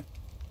symbol on it.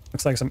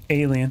 Looks like some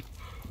alien.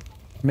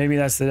 Maybe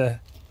that's the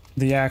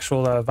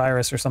actual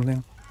virus or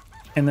something.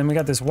 And then we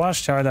got this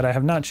watchtower that I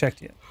have not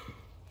checked yet.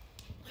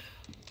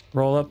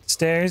 Roll up the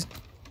stairs.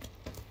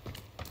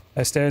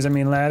 By stairs, I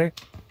mean ladder.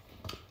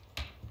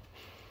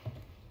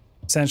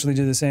 Essentially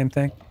do the same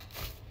thing.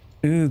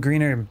 Ooh,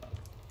 green herb.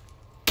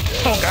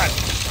 Oh god!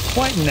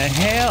 What in the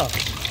hell?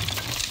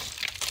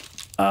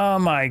 Oh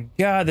my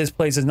god, this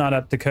place is not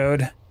up to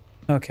code.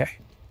 Okay.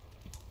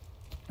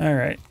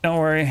 Alright, don't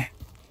worry.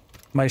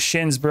 My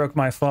shins broke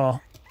my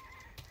fall.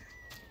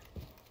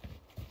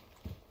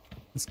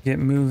 Let's get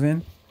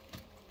moving.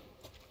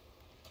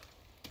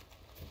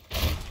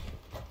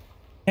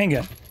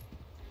 Handgun.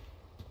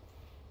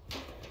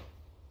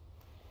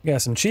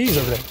 Got some cheese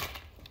over there.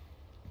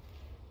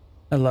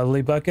 A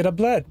lovely bucket of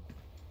blood.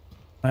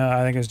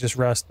 I think it was just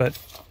rust, but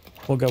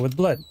we'll go with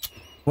blood.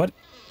 What?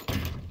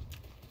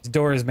 These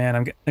doors, man,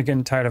 I'm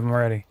getting tired of them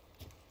already.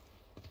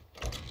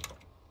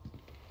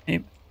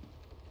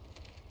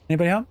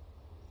 Anybody home?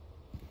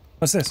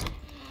 What's this?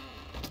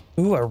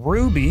 Ooh, a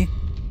ruby.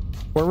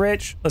 We're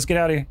rich. Let's get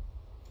out of here.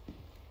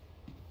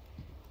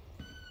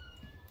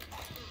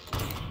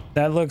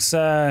 That looks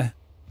like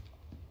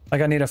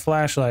I need a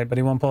flashlight, but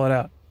he won't pull it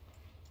out.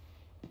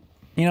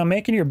 You know,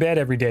 making your bed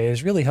every day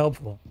is really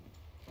helpful.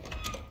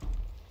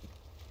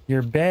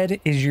 Your bed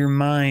is your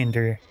mind,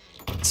 or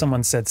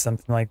someone said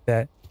something like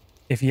that.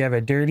 If you have a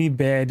dirty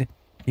bed,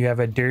 you have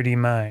a dirty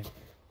mind.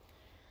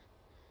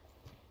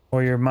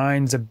 Or your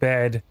mind's a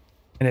bed,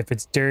 and if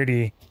it's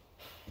dirty,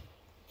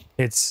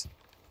 it's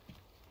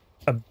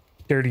a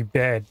dirty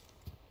bed.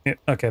 Yeah,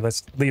 okay,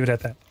 let's leave it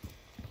at that.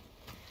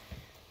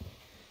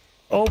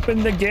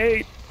 Open the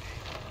gate!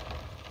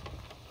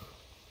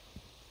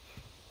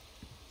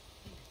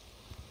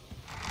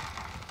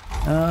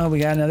 Oh, we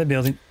got another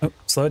building. Oh,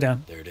 slow it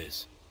down. There it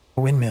is.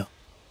 A windmill.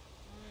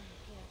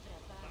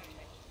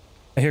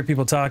 I hear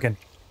people talking.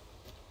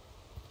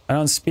 I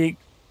don't speak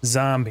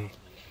zombie.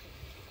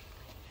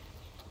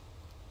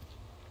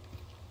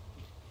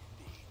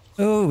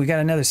 Oh, we got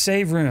another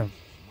save room.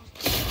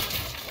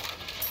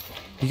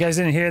 You guys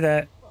didn't hear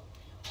that.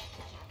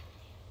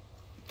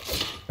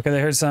 Okay,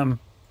 they heard something.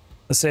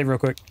 Let's save real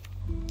quick.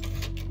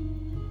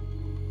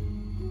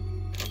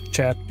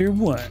 Chapter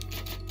 1.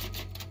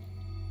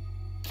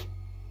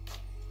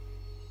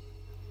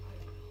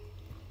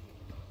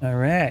 All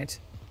right.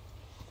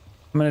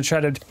 I'm going to try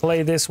to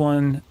play this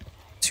one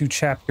to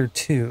chapter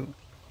 2.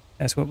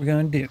 That's what we're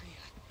going to do.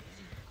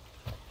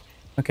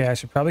 Okay, I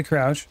should probably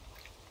crouch.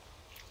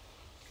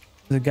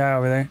 There's a guy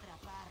over there.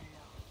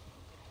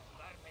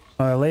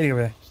 Oh, a lady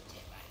over there.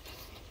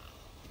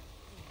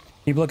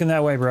 Keep looking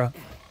that way, bro.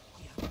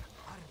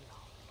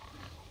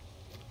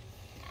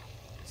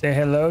 Say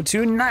hello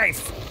to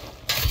knife.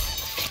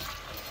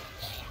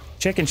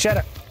 Chicken, shut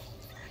up.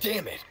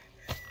 Damn it.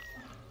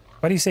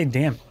 Why do you say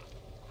damn?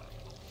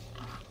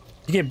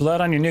 You get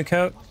blood on your new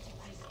coat?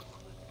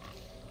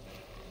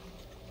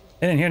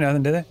 They didn't hear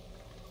nothing, did they?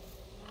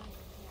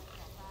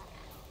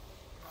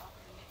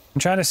 I'm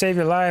trying to save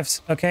your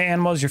lives. Okay,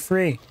 animals, you're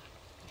free.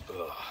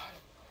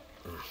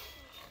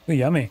 Ooh,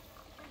 yummy.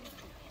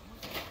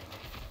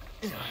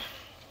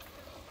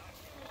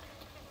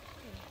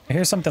 I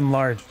hear something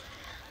large.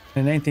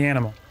 It ain't the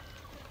animal.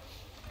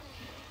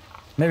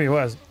 Maybe it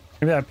was.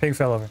 Maybe that pig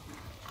fell over.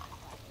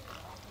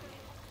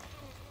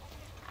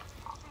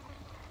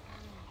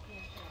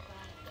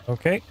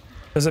 Okay.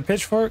 There's a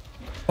pitchfork.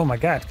 Oh my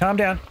god. Calm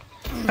down.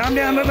 Calm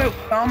down, Boo Boo.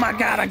 Oh my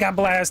god, I got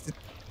blasted.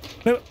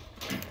 Boo.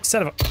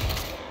 Son of a...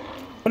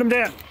 Put him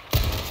down.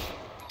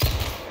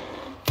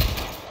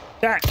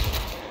 Die.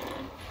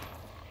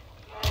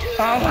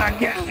 Oh my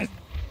god.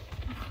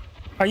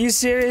 Are you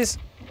serious?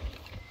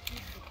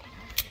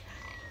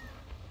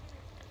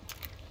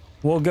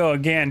 We'll go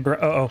again, bro.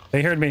 Uh-oh,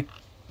 they heard me.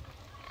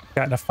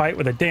 Got in a fight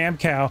with a damn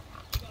cow.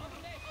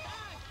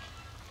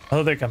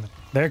 Oh, they're coming.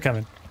 They're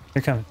coming.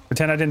 They're coming.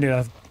 Pretend I didn't do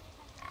nothing.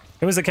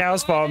 It was the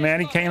cow's fault, man.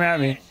 He came at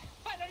me.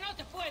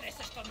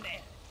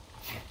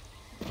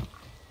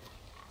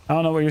 I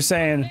don't know what you're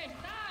saying,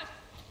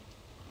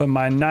 but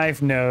my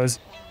knife knows.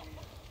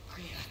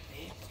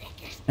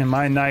 And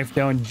my knife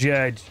don't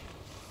judge.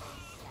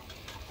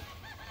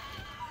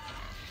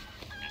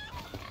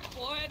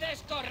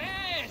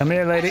 Come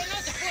here, lady.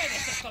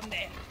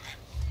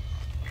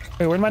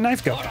 Wait, where'd my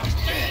knife go?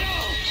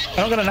 I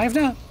don't got a knife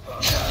now?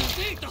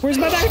 Where's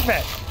my knife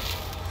at?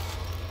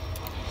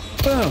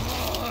 Boom.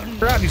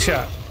 Karate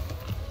chop.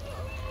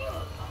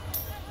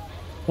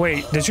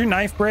 Wait, does your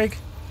knife break?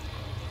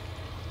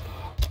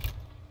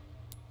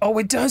 Oh,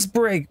 it does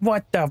break.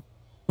 What the?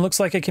 Looks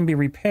like it can be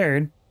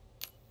repaired.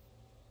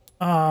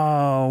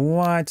 Oh,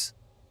 what?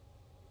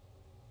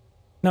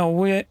 No,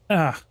 we...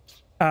 Can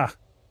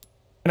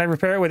I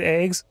repair it with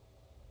eggs?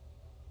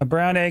 A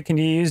brown egg can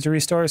be used to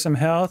restore some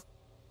health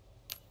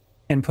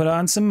and put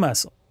on some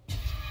muscle.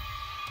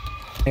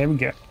 There we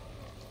go.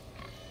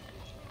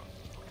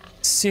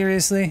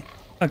 Seriously?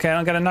 Okay, I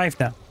don't got a knife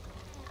now.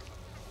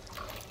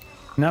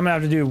 Now I'm gonna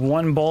have to do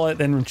one bullet,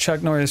 then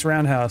Chuck Norris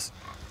roundhouse.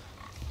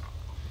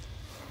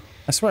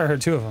 I swear I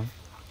heard two of them.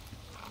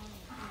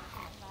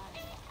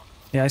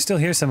 Yeah, I still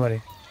hear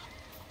somebody.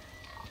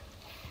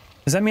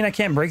 Does that mean I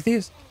can't break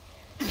these?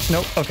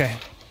 Nope, okay.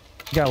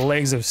 Got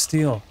legs of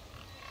steel.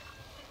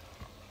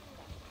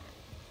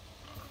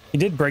 He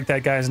did break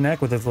that guy's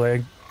neck with his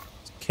leg.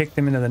 Kicked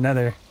him into the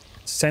nether.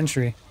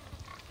 Sentry.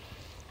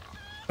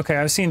 Okay,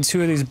 I've seen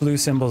two of these blue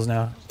symbols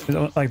now.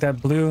 Like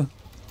that blue... What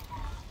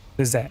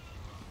is that?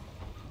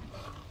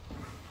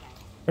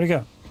 Where'd he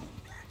go?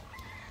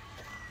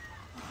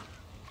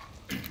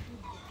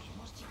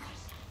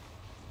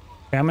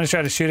 Okay, I'm gonna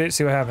try to shoot it,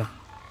 see what happens.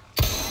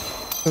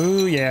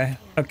 Ooh, yeah.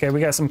 Okay, we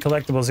got some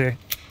collectibles here.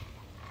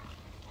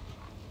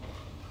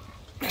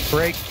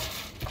 Break.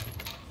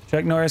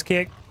 Chuck Norris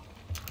kick.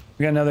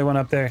 We got another one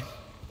up there.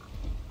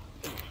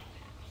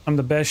 I'm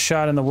the best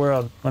shot in the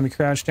world. Let me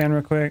crouch down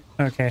real quick.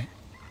 Okay.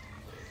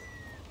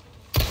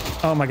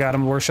 Oh my god,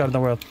 I'm the worst shot in the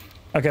world.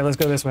 Okay, let's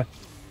go this way.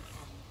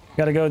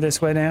 Gotta go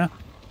this way now.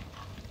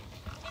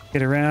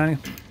 Get around.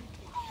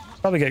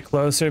 Probably get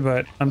closer,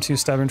 but I'm too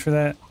stubborn for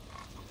that.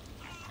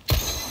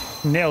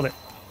 Nailed it.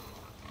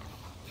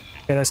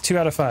 Okay, that's 2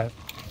 out of 5.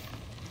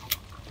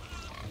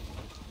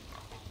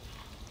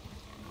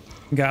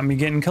 Got me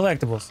getting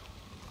collectibles.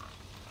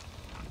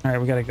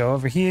 Alright, we gotta go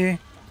over here.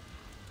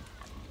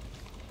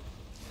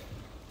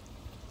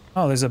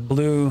 Oh, there's a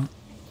blue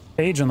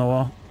page on the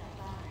wall.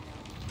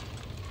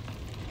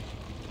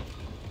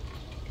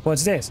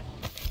 What's this?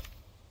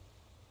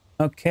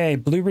 Okay,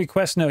 blue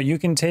request note. You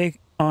can take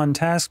on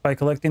task by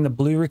collecting the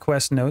blue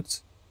request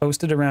notes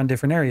posted around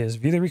different areas.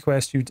 View the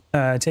request you've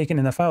taken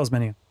in the files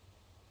menu.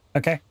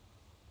 Okay.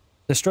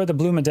 Destroy the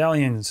blue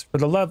medallions. For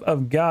the love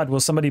of God, will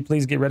somebody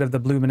please get rid of the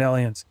blue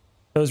medallions?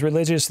 Those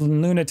religious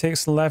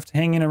lunatics left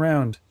hanging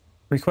around.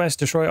 Request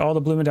destroy all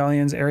the blue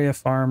medallions. Area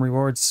farm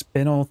rewards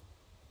spinel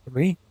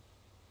 3.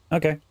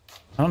 Okay.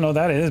 I don't know what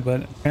that is,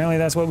 but apparently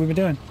that's what we've been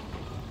doing.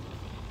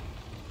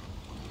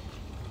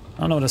 I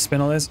don't know what a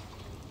spinel is.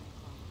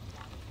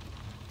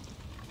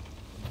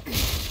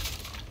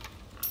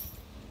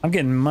 I'm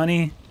getting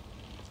money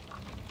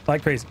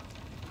like crazy.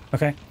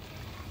 Okay.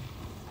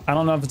 I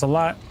don't know if it's a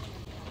lot,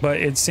 but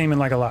it's seeming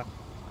like a lot.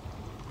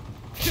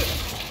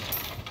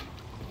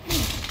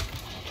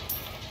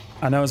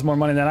 I know it's more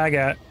money than I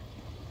got,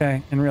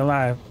 okay, in real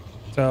life.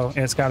 So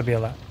it's got to be a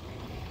lot.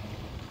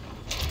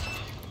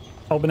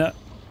 Open up.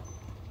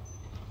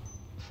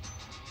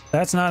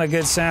 That's not a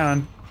good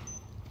sound.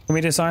 Can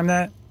we disarm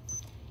that?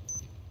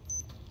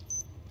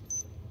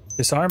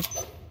 Disarm?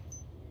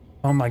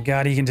 Oh my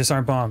god, he can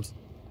disarm bombs.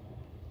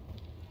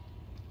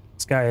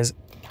 This guy is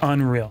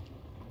unreal.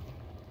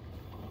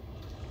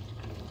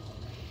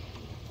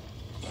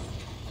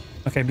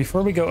 Okay,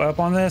 before we go up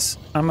on this,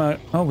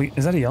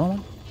 is that a yellow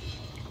one?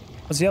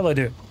 What's yellow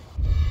do?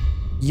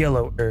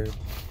 Yellow herb.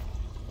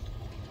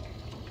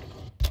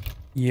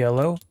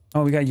 Yellow.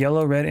 Oh, we got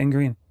yellow, red, and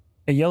green.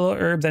 A yellow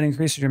herb that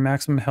increases your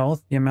maximum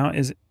health. The amount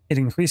it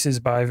increases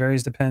by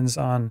varies depends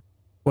on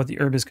what the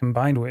herb is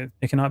combined with.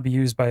 It cannot be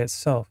used by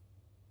itself.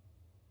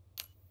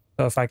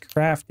 So if I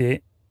craft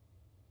it,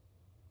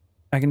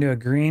 I can do a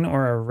green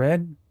or a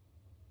red.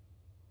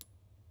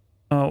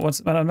 Oh, what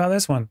about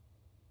this one?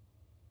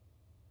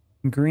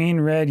 Green,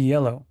 red,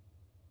 yellow.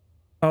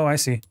 Oh, I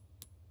see.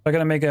 I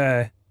gotta make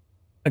a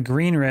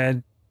green,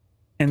 red,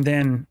 and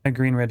then a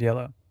green, red,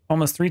 yellow.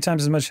 Almost 3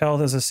 times as much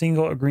health as a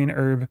single green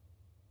herb.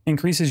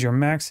 Increases your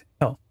max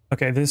health.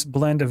 Okay, this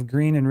blend of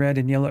green and red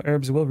and yellow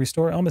herbs will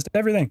restore almost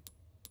everything.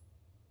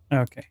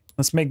 Okay,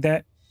 let's make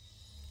that.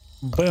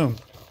 Boom.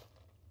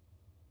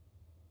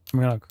 I'm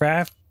gonna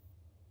craft.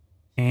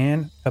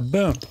 And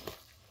kaboom.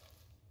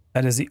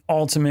 That is the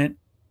ultimate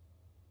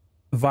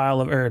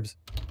vial of herbs.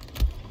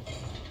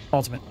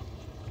 Ultimate.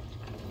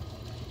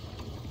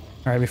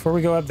 All right, before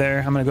we go up there,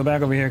 I'm going to go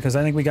back over here because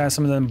I think we got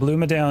some of them blue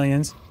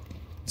medallions.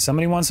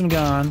 Somebody wants them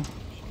gone.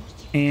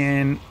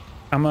 And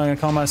I'm going to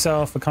call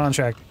myself a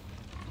contractor.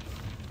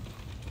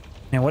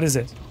 And what is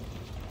this?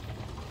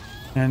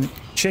 And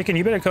chicken,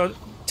 you better go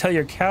tell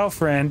your cow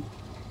friend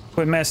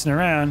quit messing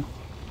around.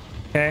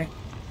 Okay?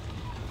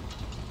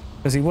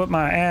 Because he whooped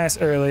my ass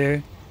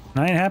earlier.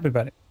 And I ain't happy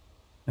about it.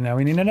 And now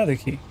we need another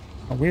key.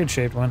 A weird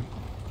shaped one.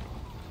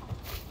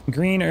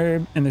 Green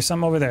herb. And there's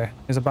something over there.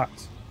 There's a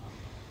box.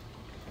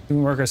 We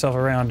can work ourselves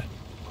around.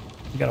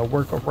 We gotta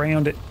work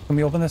around it. Can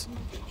we open this?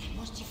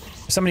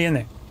 There's somebody in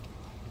there.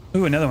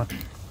 Ooh, another one.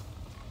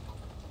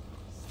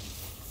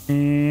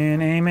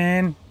 And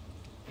amen.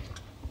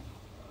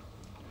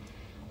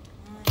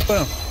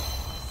 Boom.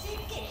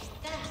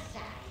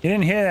 You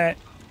didn't hear that.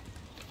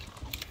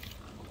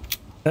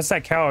 That's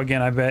that cow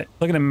again, I bet.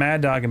 Look at him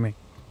mad dogging me.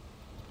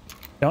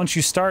 Don't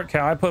you start,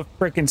 cow. I put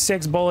freaking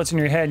 6 bullets in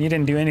your head and you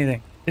didn't do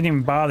anything. Didn't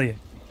even bother you.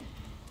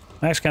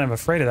 I'm actually kind of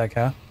afraid of that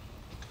cow.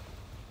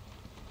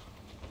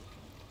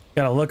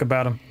 Got a look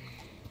about him.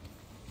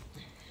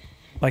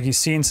 Like he's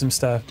seen some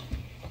stuff.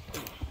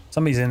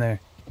 Somebody's in there.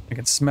 I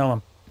can smell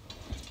him.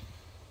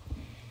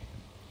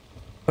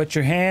 Put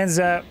your hands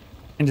up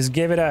and just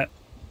give it up.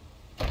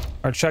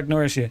 Or Chuck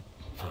Norris you.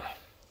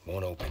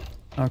 Won't open.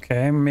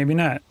 Okay, maybe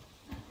not.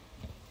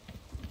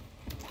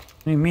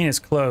 What do you mean it's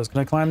closed? Can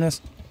I climb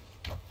this?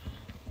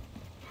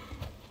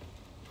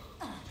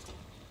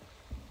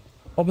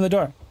 Open the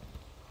door.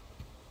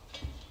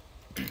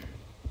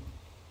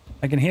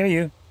 I can hear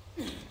you.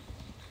 I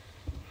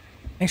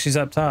think she's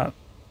up top.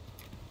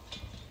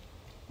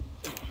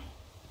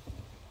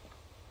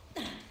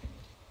 I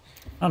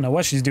don't know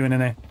what she's doing in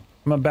there.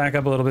 I'm gonna back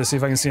up a little bit, see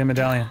if I can see a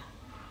medallion.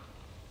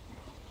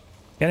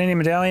 Got any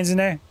medallions in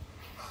there?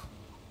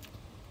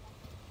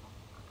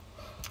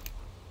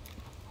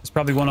 There's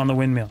probably one on the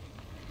windmill.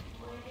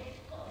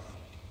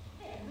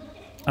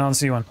 I don't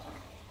see one.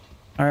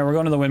 Alright, we're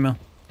going to the windmill.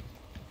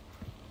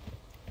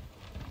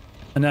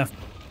 Enough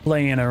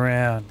playing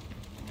around.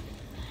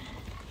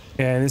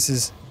 Okay, this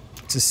is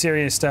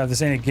serious stuff.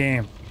 This ain't a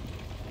game.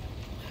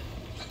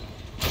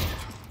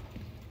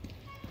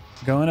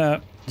 Going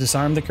up.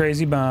 Disarm the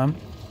crazy bomb.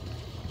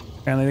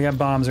 Apparently they got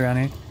bombs around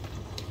here.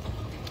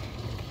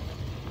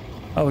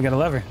 Oh, we got a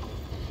lever.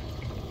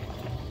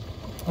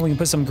 Oh, we can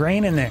put some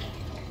grain in there.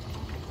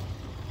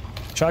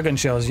 Shotgun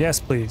shells, yes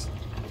please.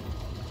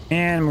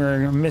 And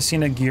we're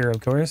missing a gear,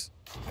 of course.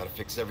 Gotta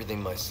fix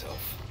everything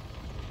myself.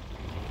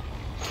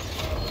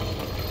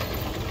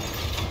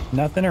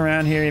 Nothing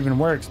around here even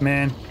works,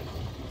 man.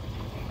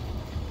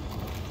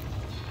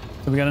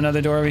 So we got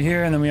another door over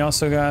here, and then we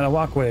also got a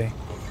walkway.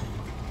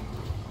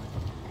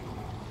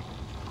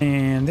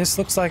 And this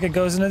looks like it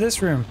goes into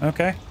this room.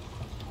 Okay.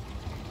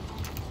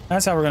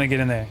 That's how we're gonna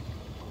get in there.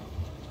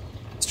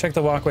 Let's check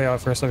the walkway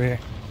out first over here.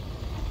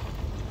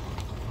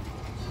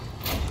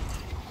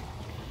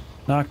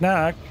 Knock,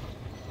 knock.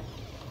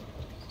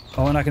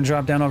 Oh, and I can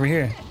drop down over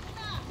here.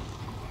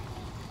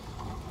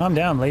 I'm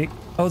down, late.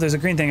 Oh, there's a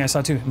green thing I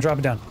saw too. Drop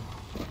it down.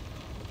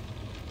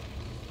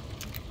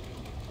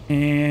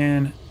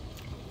 And...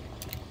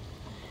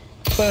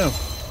 boom.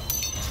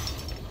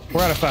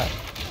 We're out of 5.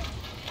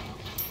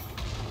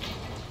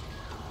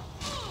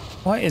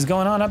 What is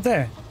going on up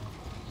there?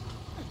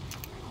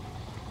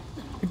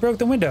 He broke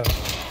the window.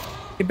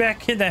 Get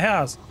back in the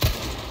house.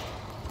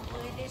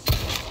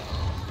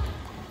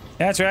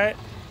 That's right.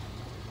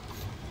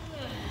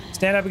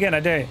 Stand up again, I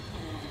dare you.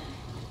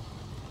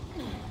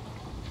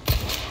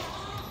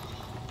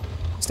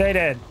 Stay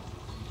dead.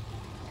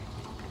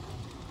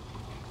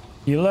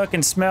 You look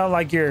and smell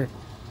like your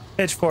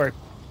pitchfork.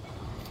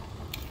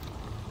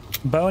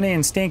 Bony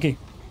and stinky.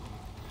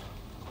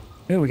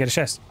 Ooh, we got a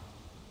chest.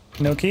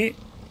 No key.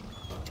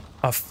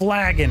 A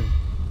flagon.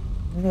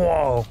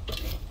 Whoa.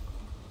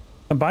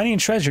 Combining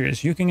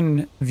treasures. You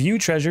can view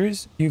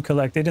treasures you've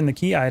collected in the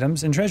key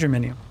items and treasure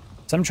menu.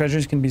 Some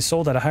treasures can be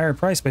sold at a higher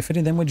price by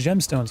fitting them with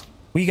gemstones.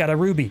 We got a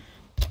ruby.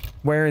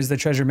 Where is the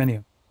treasure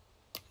menu?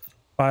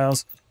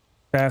 Files,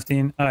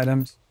 crafting,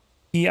 items,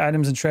 key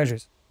items and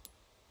treasures.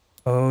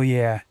 Oh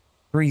yeah.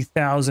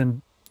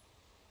 3,000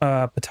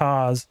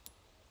 patas.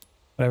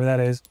 Whatever that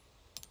is.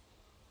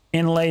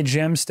 Inlay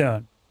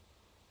gemstone.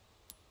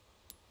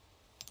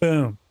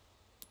 Boom.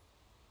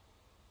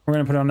 We're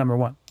gonna put it on number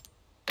 1.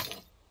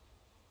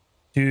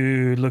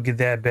 Dude, look at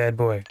that bad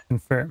boy.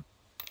 Confirm.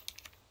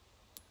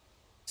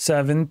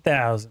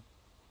 7,000.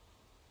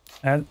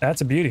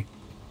 That's a beauty.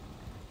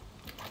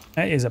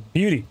 That is a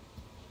beauty.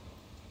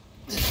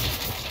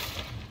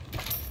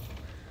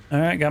 All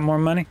right, got more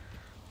money.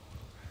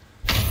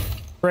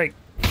 Break.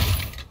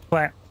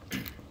 Clap.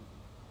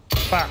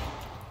 Pop.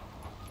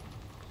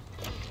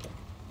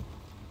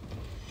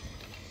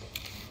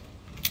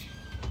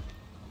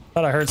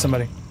 Thought I heard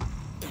somebody.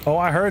 Oh,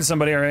 I heard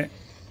somebody, all right.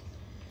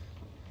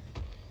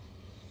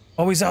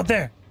 Oh, he's out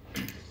there.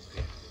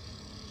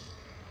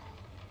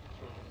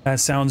 That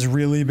sounds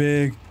really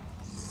big.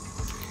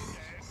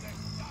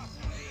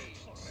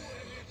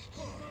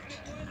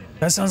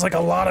 That sounds like a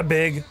lot of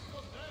big.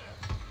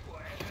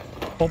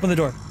 Open the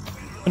door.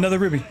 Another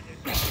ruby.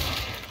 You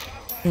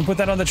can put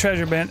that on the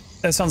treasure bin.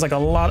 That sounds like a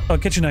lot. A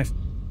kitchen knife.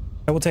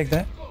 I will take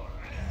that.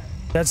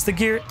 That's the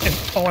gear.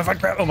 If I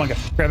grab. Oh my god.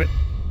 Grab it.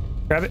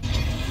 Grab it.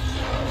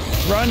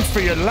 Run for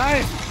your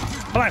life.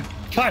 Climb.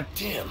 Climb.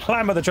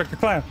 Climb, mother trucker.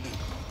 Climb.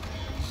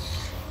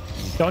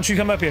 Don't you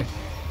come up here.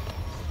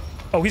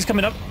 Oh, he's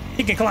coming up.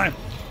 He can climb.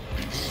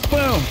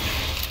 Boom.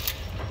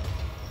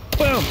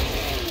 Boom.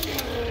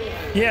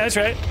 Yeah, that's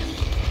right.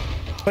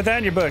 Put that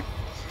in your book.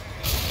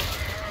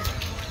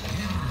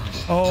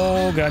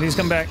 Oh god, he's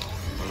come back.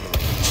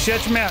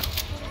 Shut your mouth.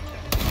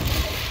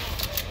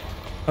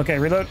 Okay,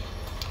 reload.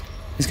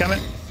 He's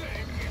coming.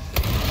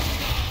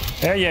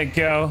 There you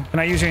go. Can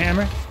I use your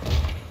hammer?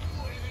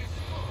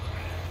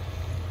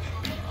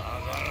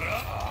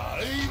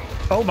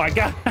 Oh my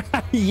god.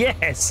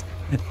 Yes.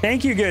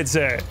 Thank you, good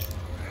sir.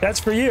 That's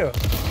for you.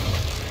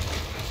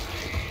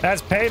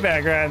 That's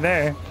payback right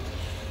there.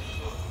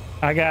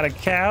 I got a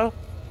cow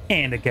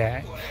and a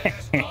guy.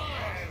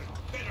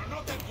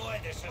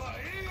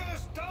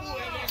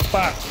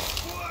 Pop.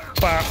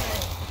 Pop.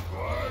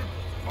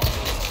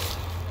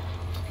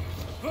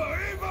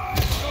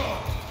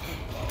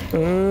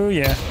 Oh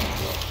yeah.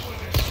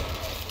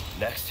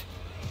 Next.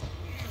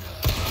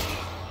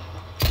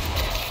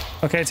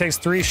 Okay, it takes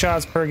 3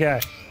 shots per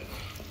guy.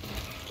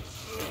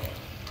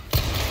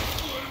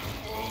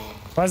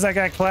 Why is that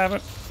guy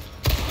clapping?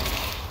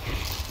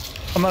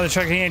 Oh, mother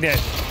trucker, he ain't dead.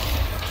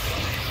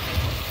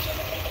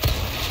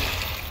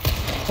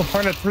 What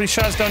part of 3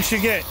 shots don't you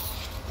get?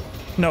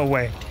 No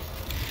way.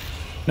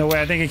 No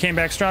way, I think he came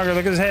back stronger.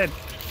 Look at his head.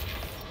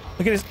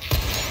 Look at his...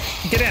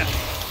 Get down.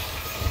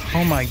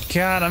 Oh my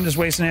god, I'm just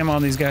wasting ammo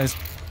on these guys.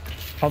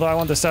 Although I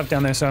want the stuff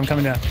down there, so I'm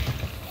coming down.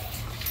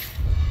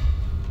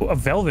 Ooh, a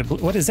velvet blue.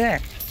 What is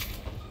that?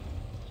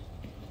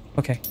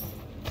 Okay.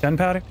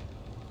 Gunpowder.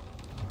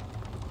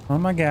 Oh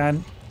my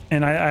god.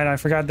 And I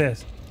forgot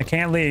this. I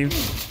can't leave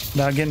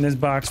without getting this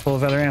box full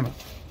of other ammo.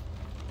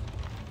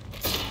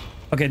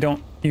 Okay,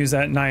 don't use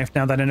that knife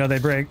now that I know they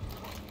break.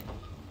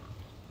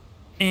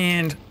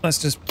 And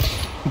let's just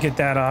get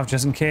that off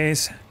just in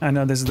case. I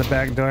know this is the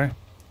back door.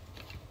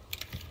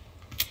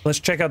 Let's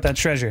check out that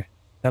treasure.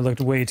 That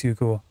looked way too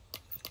cool.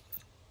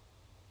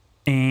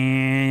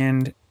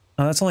 And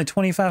oh, that's only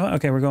 25.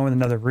 Okay, we're going with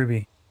another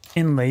ruby.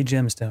 Inlay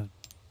gemstone.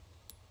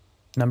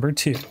 Number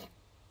 2.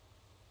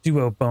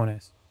 Duo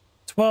bonus.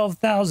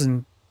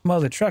 12,000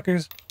 mother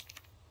truckers.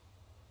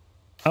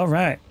 All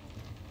right.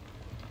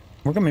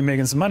 We're gonna be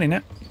making some money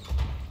now.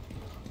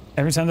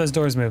 Every time those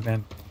doors move,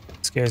 man,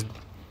 it scares me.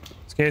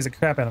 Scares the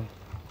crap out of them.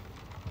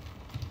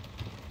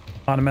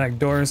 Automatic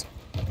doors.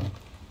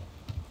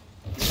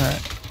 All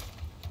right.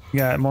 We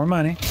got more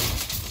money.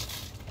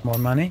 More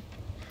money.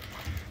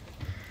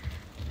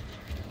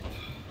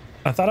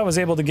 I thought I was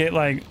able to get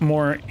like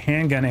more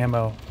handgun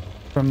ammo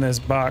from this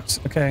box.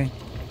 Okay.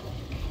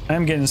 I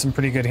am getting some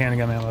pretty good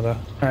handgun ammo though.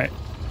 All right.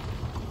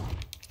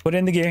 Put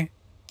in the gear.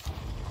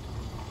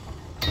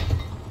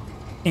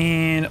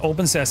 And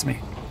open sesame.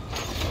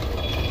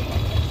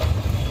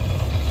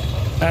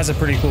 That's a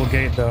pretty cool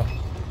gate though.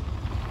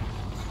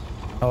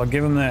 I'll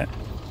give him that.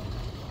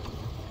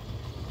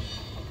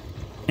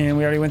 And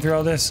we already went through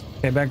all this.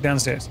 Okay, back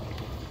downstairs.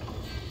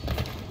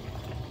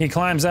 He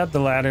climbs up the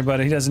ladder, but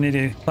he doesn't need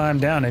to climb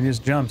down. He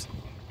just jumps.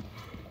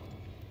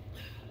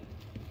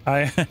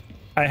 I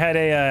had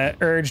a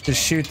urge to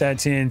shoot that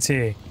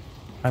TNT.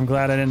 I'm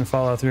glad I didn't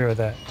follow through with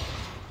that.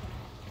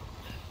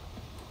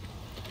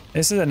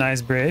 This is a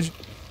nice bridge.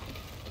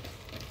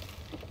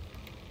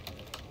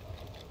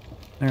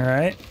 All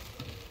right.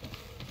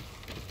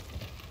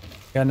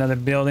 Got another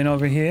building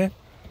over here.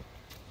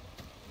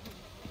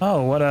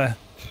 Oh, what a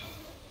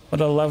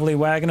lovely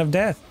wagon of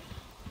death.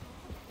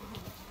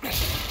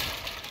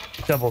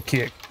 Double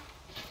kick.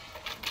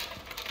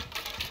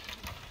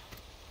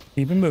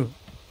 Keep it moving.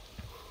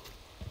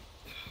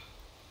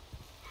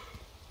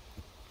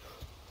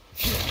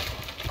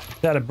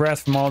 Out of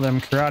breath from all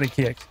them karate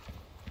kicks.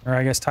 Or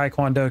I guess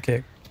taekwondo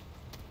kick.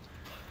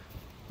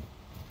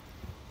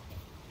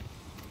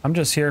 I'm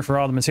just here for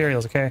all the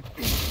materials, okay?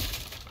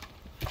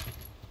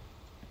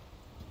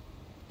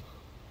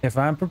 If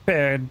I'm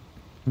prepared,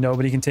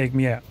 nobody can take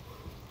me out.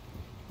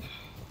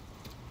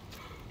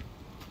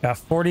 Got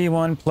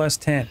 41 plus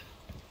 10.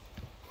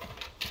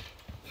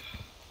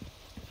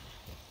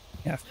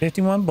 Got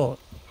 51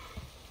 bullets.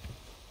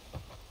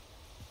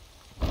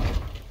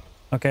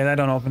 Okay, that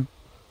don't open.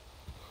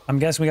 I'm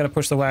guessing we gotta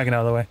push the wagon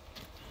out of the way.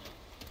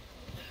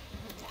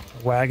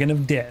 Wagon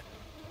of death.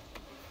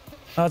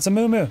 Oh, it's a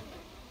moo moo.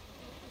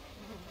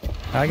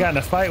 I got in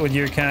a fight with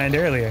your kind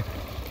earlier.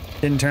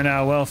 Didn't turn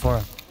out well for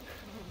him.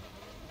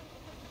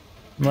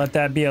 Let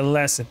that be a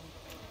lesson.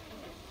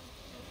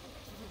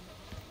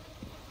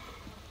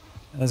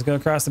 Let's go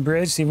across the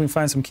bridge, see if we can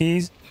find some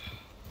keys.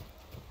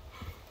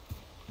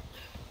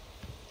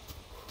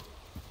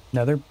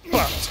 Another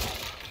box.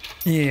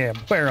 Yeah,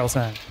 barrel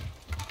time.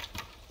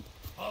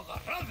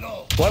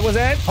 What was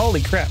that?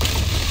 Holy crap.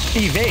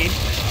 Evade.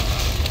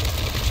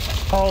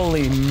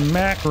 Holy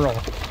mackerel.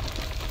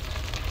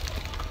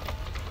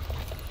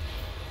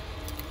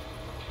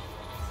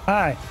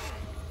 Hi.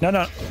 No,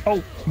 no.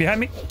 Oh, behind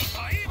me.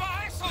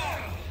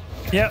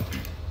 Yep.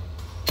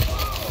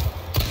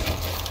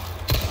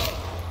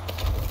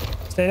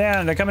 Stay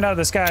down. They're coming out of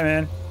the sky,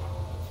 man.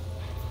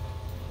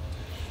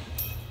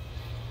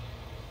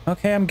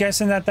 Okay, I'm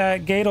guessing that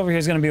that gate over here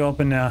is going to be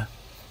open now.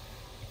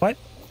 What?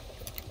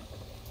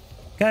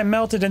 Guy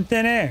melted in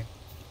thin air.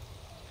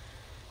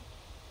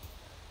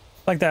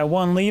 Like that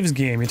One Leaves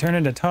game. You turn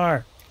into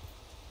tar.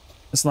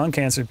 It's lung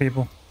cancer,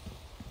 people.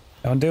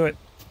 Don't do it.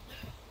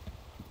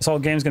 This whole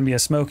game's going to be a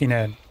smoking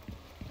ad.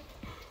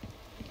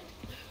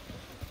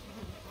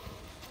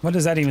 What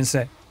does that even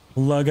say?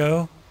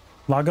 Logo?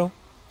 Lago?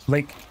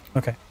 Lake.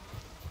 Okay.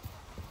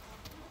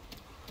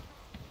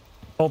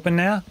 Open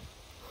now?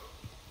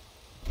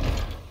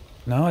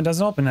 No, it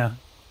doesn't open now.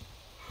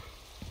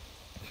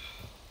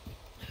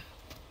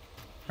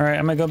 Alright,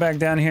 I'm gonna go back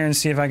down here and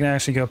see if I can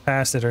actually go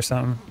past it or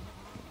something.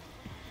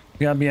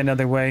 There's gotta be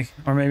another way.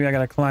 Or maybe I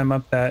gotta climb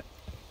up that.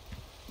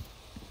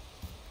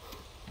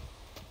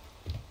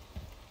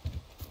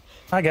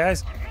 Hi,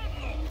 guys.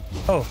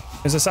 Oh,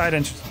 there's a side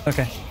entrance.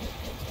 Okay.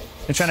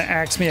 They're trying to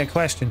ask me a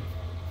question.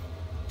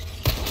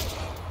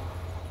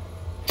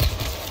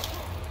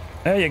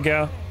 There you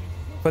go.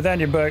 Put that in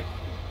your book.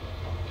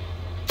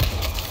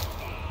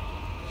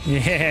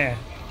 Yeah.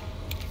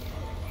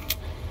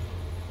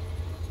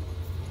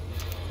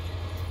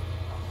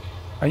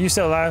 Are you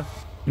still alive?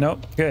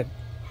 Nope. Good.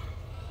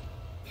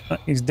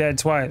 He's dead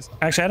twice.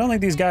 Actually, I don't think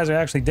these guys are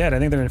actually dead. I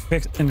think they're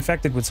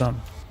infected with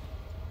something.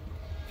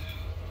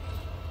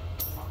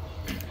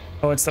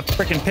 Oh, it's the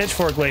freaking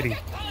pitchfork lady.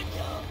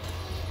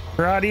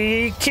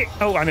 Karate kick.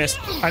 Oh, I missed.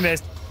 I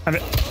missed. I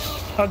missed.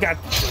 Oh, God.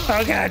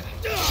 Oh, God.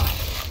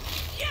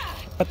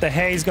 What the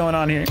hay's going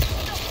on here?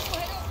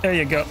 There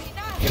you go.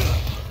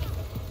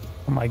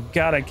 Oh, my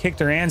God. I kicked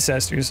her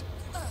ancestors.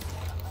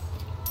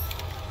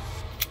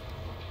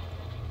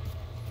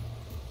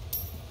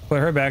 Put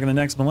her back in the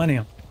next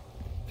millennium.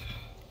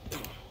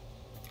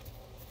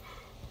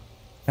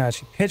 God,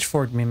 she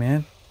pitchforked me,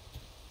 man.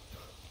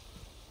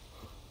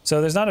 So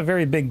there's not a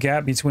very big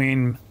gap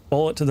between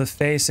bullet to the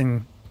face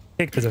and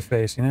kick to the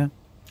face, you know?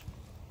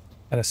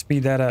 Gotta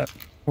speed that up.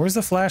 Where's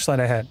the flashlight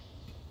I had?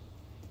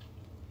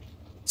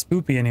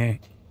 Spoopy in here.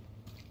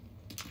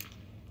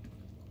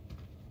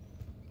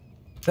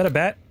 Is that a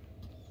bat?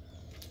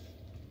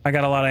 I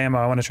got a lot of ammo.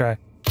 I want to try.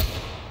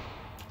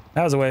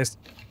 That was a waste.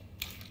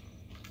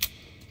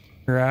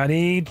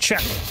 Karate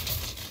check.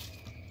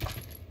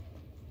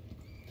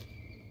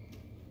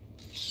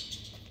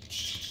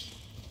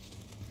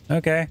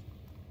 Okay.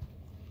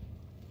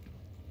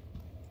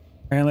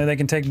 Apparently they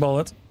can take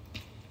bullets.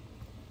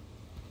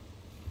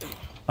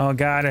 Oh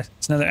god,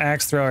 it's another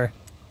axe thrower.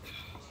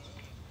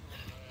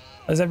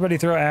 Why does everybody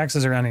throw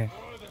axes around here?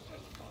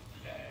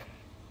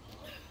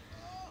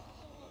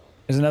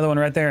 There's another one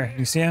right there.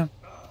 You see him?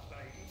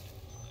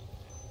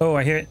 Oh,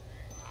 I hear it.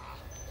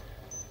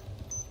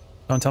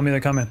 Don't tell me they're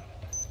coming.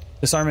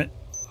 Disarm it.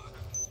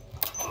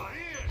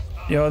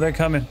 Yo, they're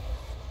coming.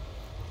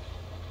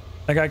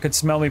 That guy could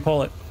smell me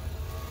pull it.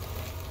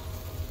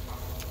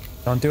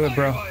 Don't do it,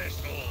 bro.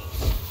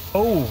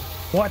 Oh,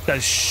 what the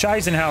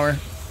Scheisenhauer?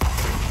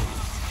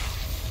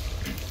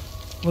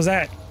 What was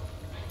that?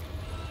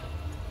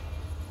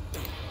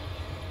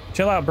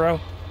 Chill out,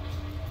 bro.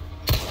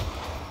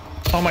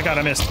 Oh my god,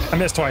 I missed. I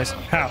missed twice.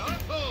 How?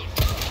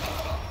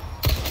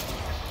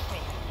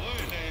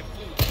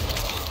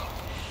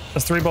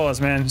 That's 3 bullets,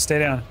 man. Stay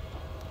down.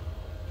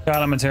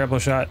 God, I'm a terrible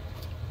shot.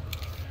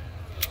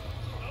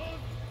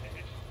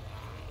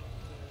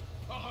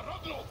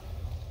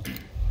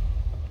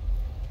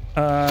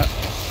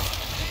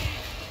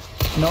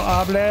 No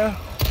hable.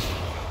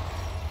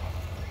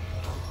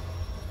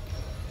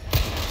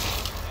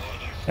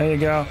 There you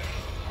go.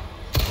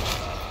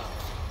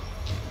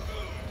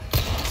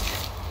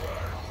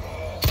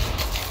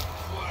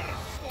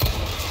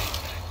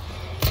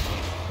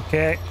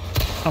 Okay.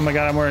 Oh my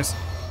god, I'm worse.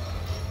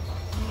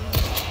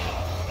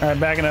 Alright,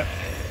 backing up.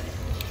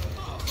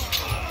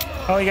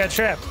 Oh, he got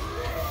trapped.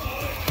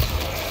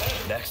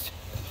 Next.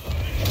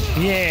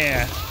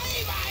 Yeah.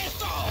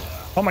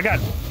 Oh my god.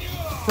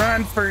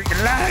 Run for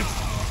your life.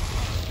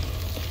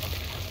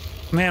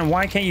 Man,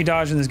 why can't you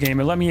dodge in this game?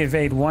 It let me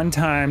evade one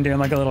time doing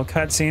like a little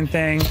cutscene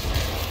thing,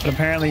 but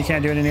apparently you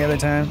can't do it any other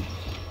time.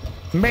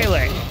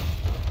 Melee.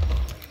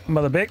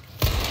 Mother big.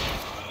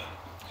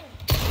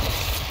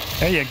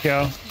 There you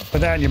go. Put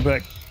that in your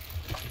book.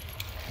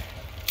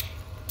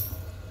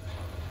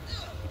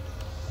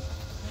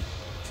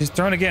 She's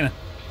thrown again.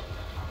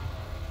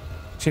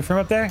 She from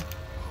up there?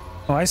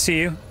 Oh, I see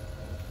you.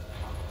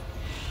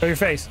 Show your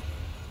face.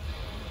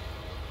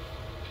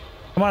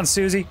 Come on,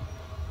 Susie.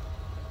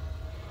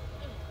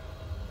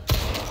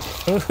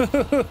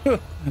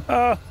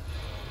 Oh,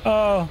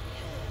 oh,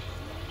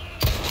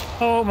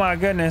 oh my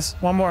goodness!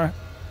 One more.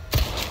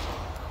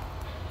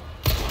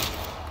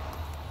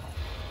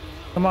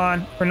 Come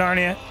on, for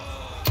Narnia.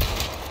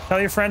 Tell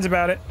your friends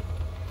about it.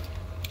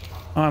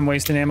 Oh, I'm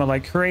wasting ammo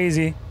like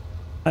crazy.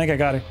 I think I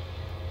got her.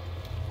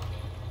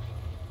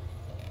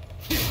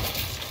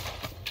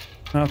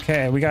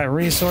 Okay, we got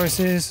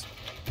resources.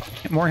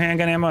 More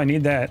handgun ammo. I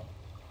need that.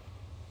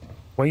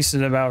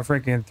 Wasted about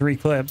freaking 3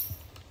 clips.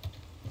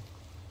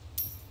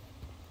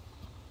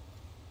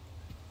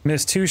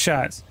 Missed 2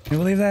 shots. Can you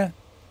believe that?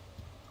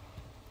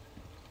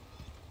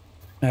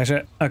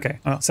 Actually, okay.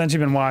 Well, since you've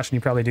been watching,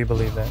 you probably do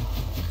believe that.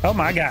 Oh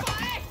my god.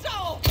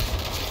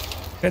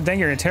 Good thing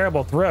you're a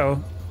terrible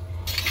throw.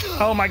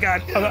 Oh my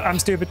god. Oh, I'm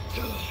stupid.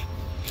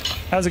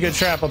 That was a good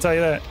trap, I'll tell you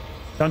that.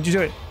 Don't you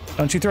do it.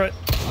 Don't you throw it.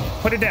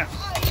 Put it down.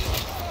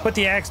 Put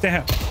the axe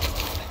down.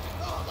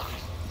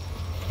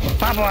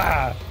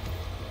 Papa!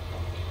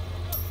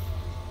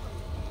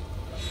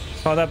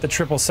 Call that the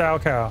triple sow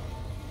cow.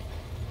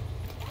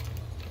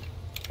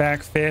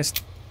 Back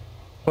fist,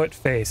 foot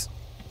face.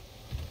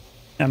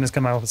 I'm just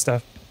coming up with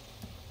stuff.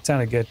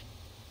 Sounded good.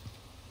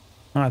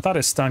 Oh, I thought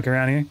it stunk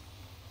around here.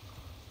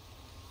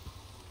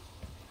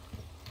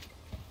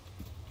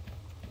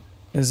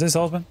 Is this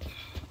open?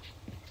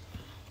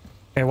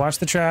 Okay, watch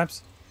the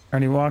traps.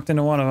 Already walked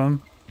into one of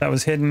them. That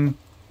was hidden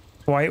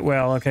quite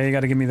well. Okay, you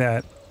gotta give me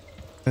that.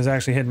 It was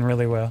actually hidden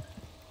really well.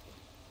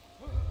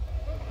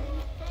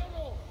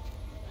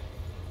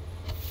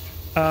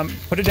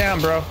 Put it down,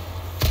 bro.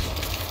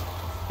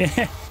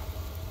 Yeah.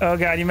 Oh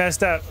god, you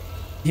messed up.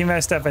 You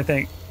messed up, I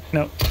think.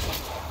 No.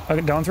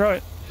 Okay, don't throw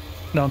it.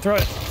 Don't throw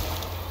it.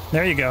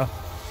 There you go.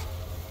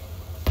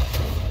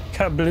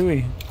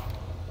 Kablooey.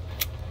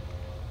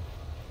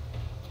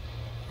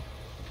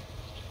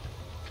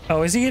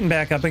 Oh, is he getting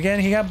back up again?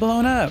 He got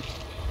blown up.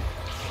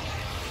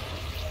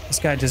 This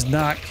guy does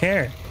not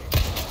care.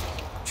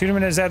 Shoot him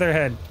in his other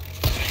head.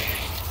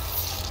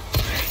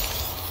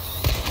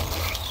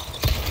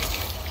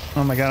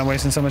 Oh my god, I'm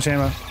wasting so much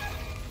ammo.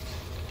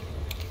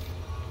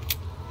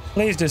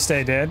 Please just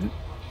stay dead.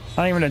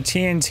 Not even a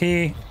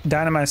TNT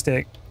dynamite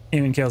stick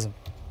even kills him.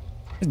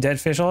 There's dead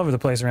fish all over the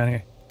place around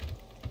here.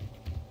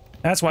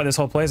 That's why this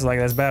whole place is like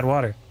that. It's bad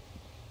water.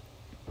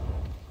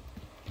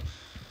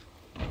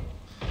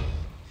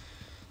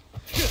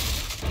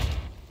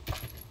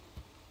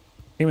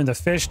 Even the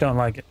fish don't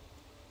like it.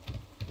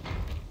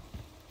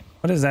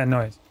 What is that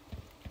noise?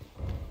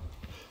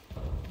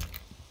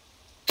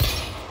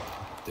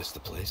 This the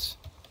place?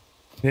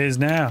 It is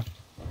now.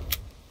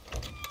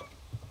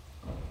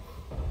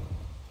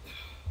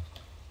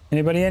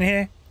 Anybody in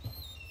here?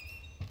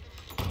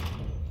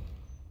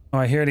 Oh,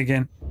 I hear it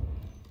again.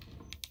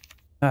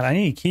 God, I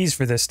need keys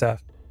for this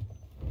stuff.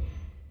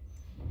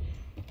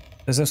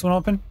 Does this one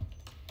open?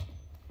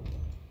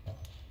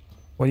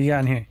 What do you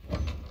got in here?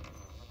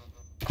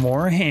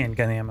 More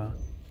handgun ammo.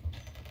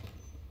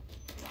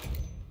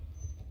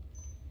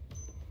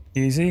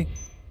 Easy.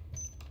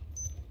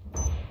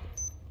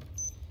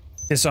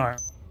 Disarm.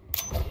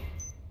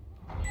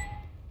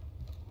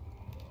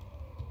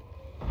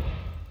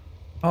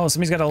 Oh,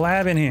 somebody's got a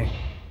lab in here.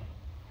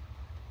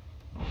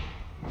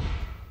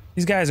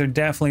 These guys are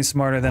definitely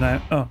smarter than I...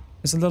 Oh,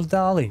 it's a little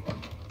dolly.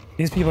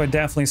 These people are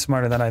definitely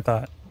smarter than I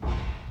thought.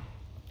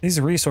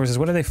 These resources,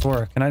 what are they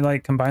for? Can I,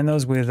 like, combine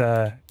those with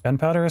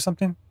gunpowder or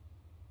something?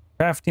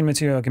 Crafting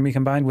material can be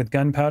combined with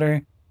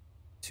gunpowder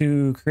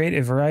to create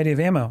a variety of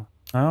ammo.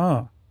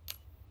 Oh.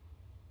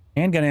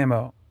 Handgun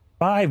ammo.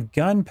 5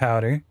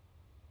 gunpowder.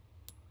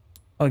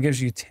 Oh, it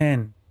gives you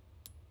 10.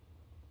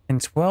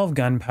 And 12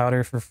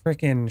 gunpowder for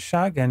frickin'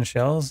 shotgun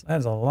shells. That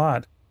is a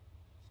lot.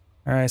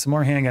 Alright, some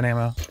more handgun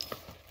ammo.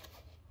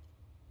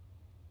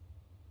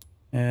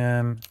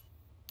 Some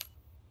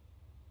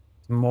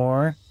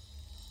more.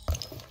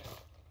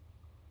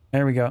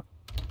 There we go.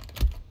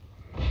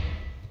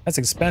 That's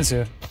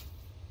expensive.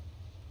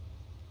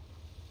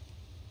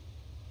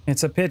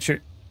 It's a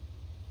picture.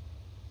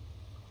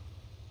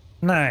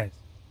 Nice.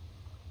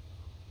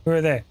 Who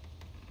are they?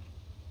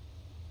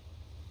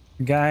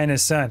 A guy and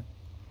his son.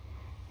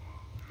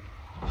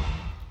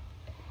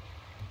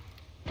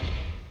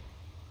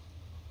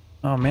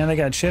 Oh man, they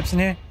got chips in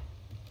here?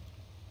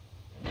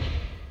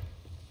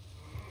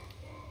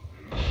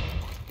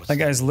 That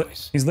guy's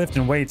he's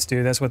lifting weights,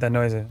 dude. That's what that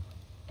noise is.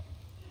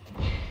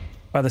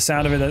 By the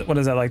sound of it, what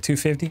is that, like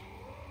 250?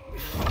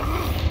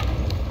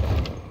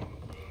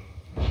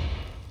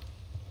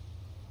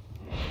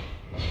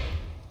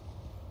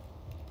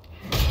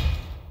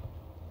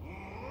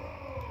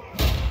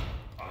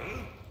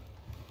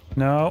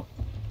 No.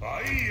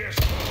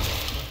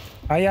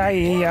 Aye,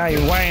 aye, aye,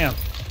 wham.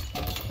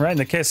 Right in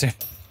the kisser.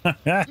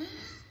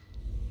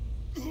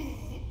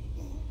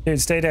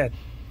 Dude, stay dead.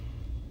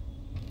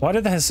 Why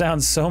did that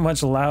sound so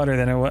much louder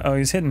than it was? Oh,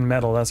 he's hitting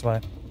metal, that's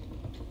why.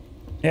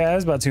 Yeah, it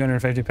was about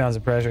 250 pounds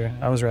of pressure.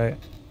 I was right.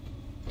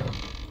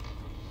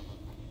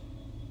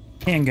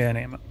 Handgun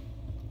ammo.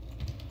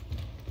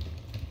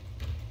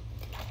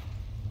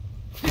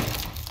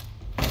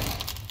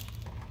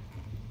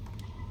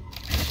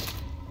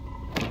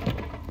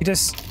 He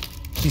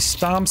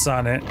stomps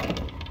on it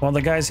while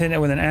the guy's hitting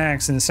it with an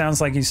axe, and it sounds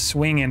like he's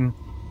swinging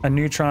a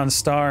neutron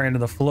star into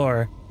the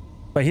floor.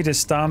 But he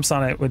just stomps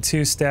on it with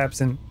 2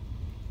 steps and...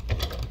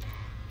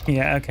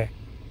 Yeah, okay.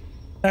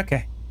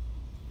 Okay.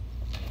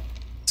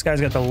 This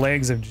guy's got the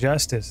legs of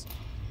justice.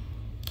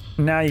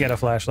 Now you got a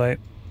flashlight.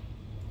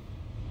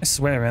 I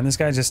swear, man, this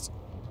guy just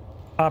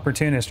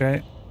opportunist,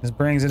 right? Just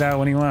brings it out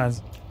when he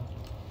wants.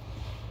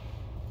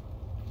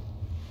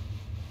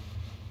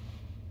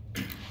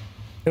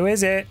 Who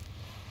is it?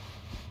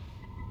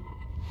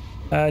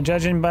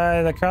 Judging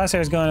by the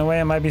crosshairs going away,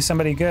 it might be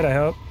somebody good, I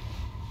hope.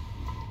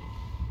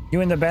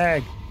 You in the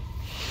bag.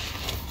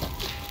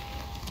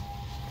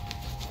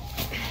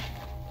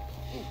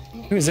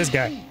 Who is this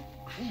guy?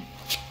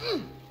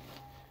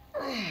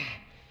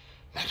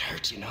 That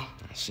hurts, you know?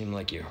 It seemed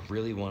like you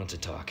really wanted to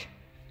talk.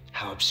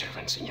 How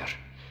observant, senor.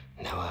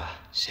 Now,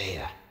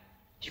 say,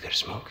 you got a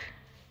smoke?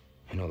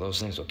 You know, those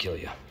things will kill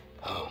you.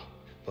 Oh,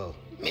 well,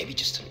 maybe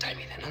just untie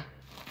me then, huh?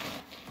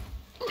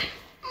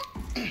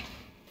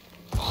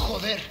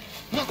 Joder,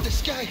 not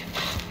this guy.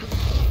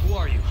 Who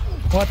are you?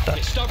 What the?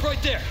 Hey, stop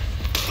right there.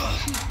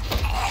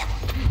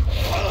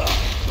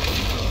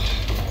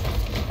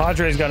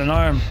 Padre's got an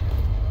arm.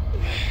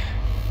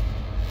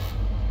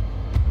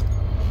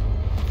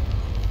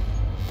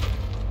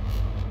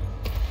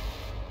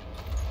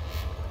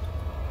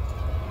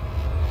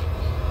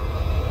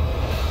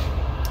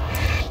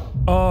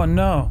 Oh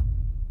no.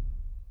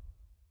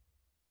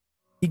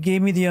 He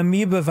gave me the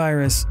amoeba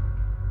virus.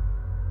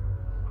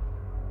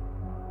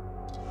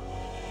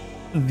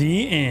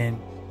 The end.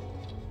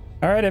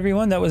 Alright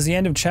everyone, that was the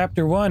end of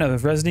chapter 1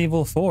 of Resident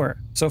Evil 4.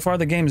 So far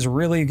the game's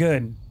really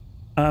good.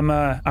 I'm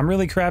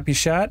really crappy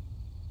shot,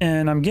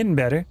 and I'm getting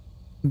better.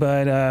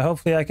 But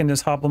hopefully I can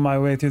just hobble my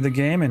way through the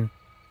game and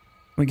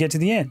we get to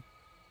the end.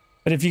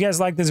 But if you guys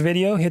like this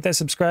video, hit that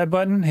subscribe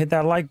button, hit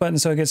that like button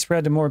so it gets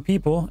spread to more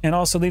people, and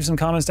also leave some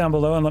comments down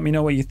below and let me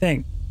know what you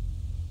think.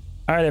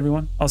 Alright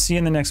everyone, I'll see you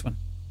in the next one.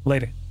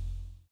 Later.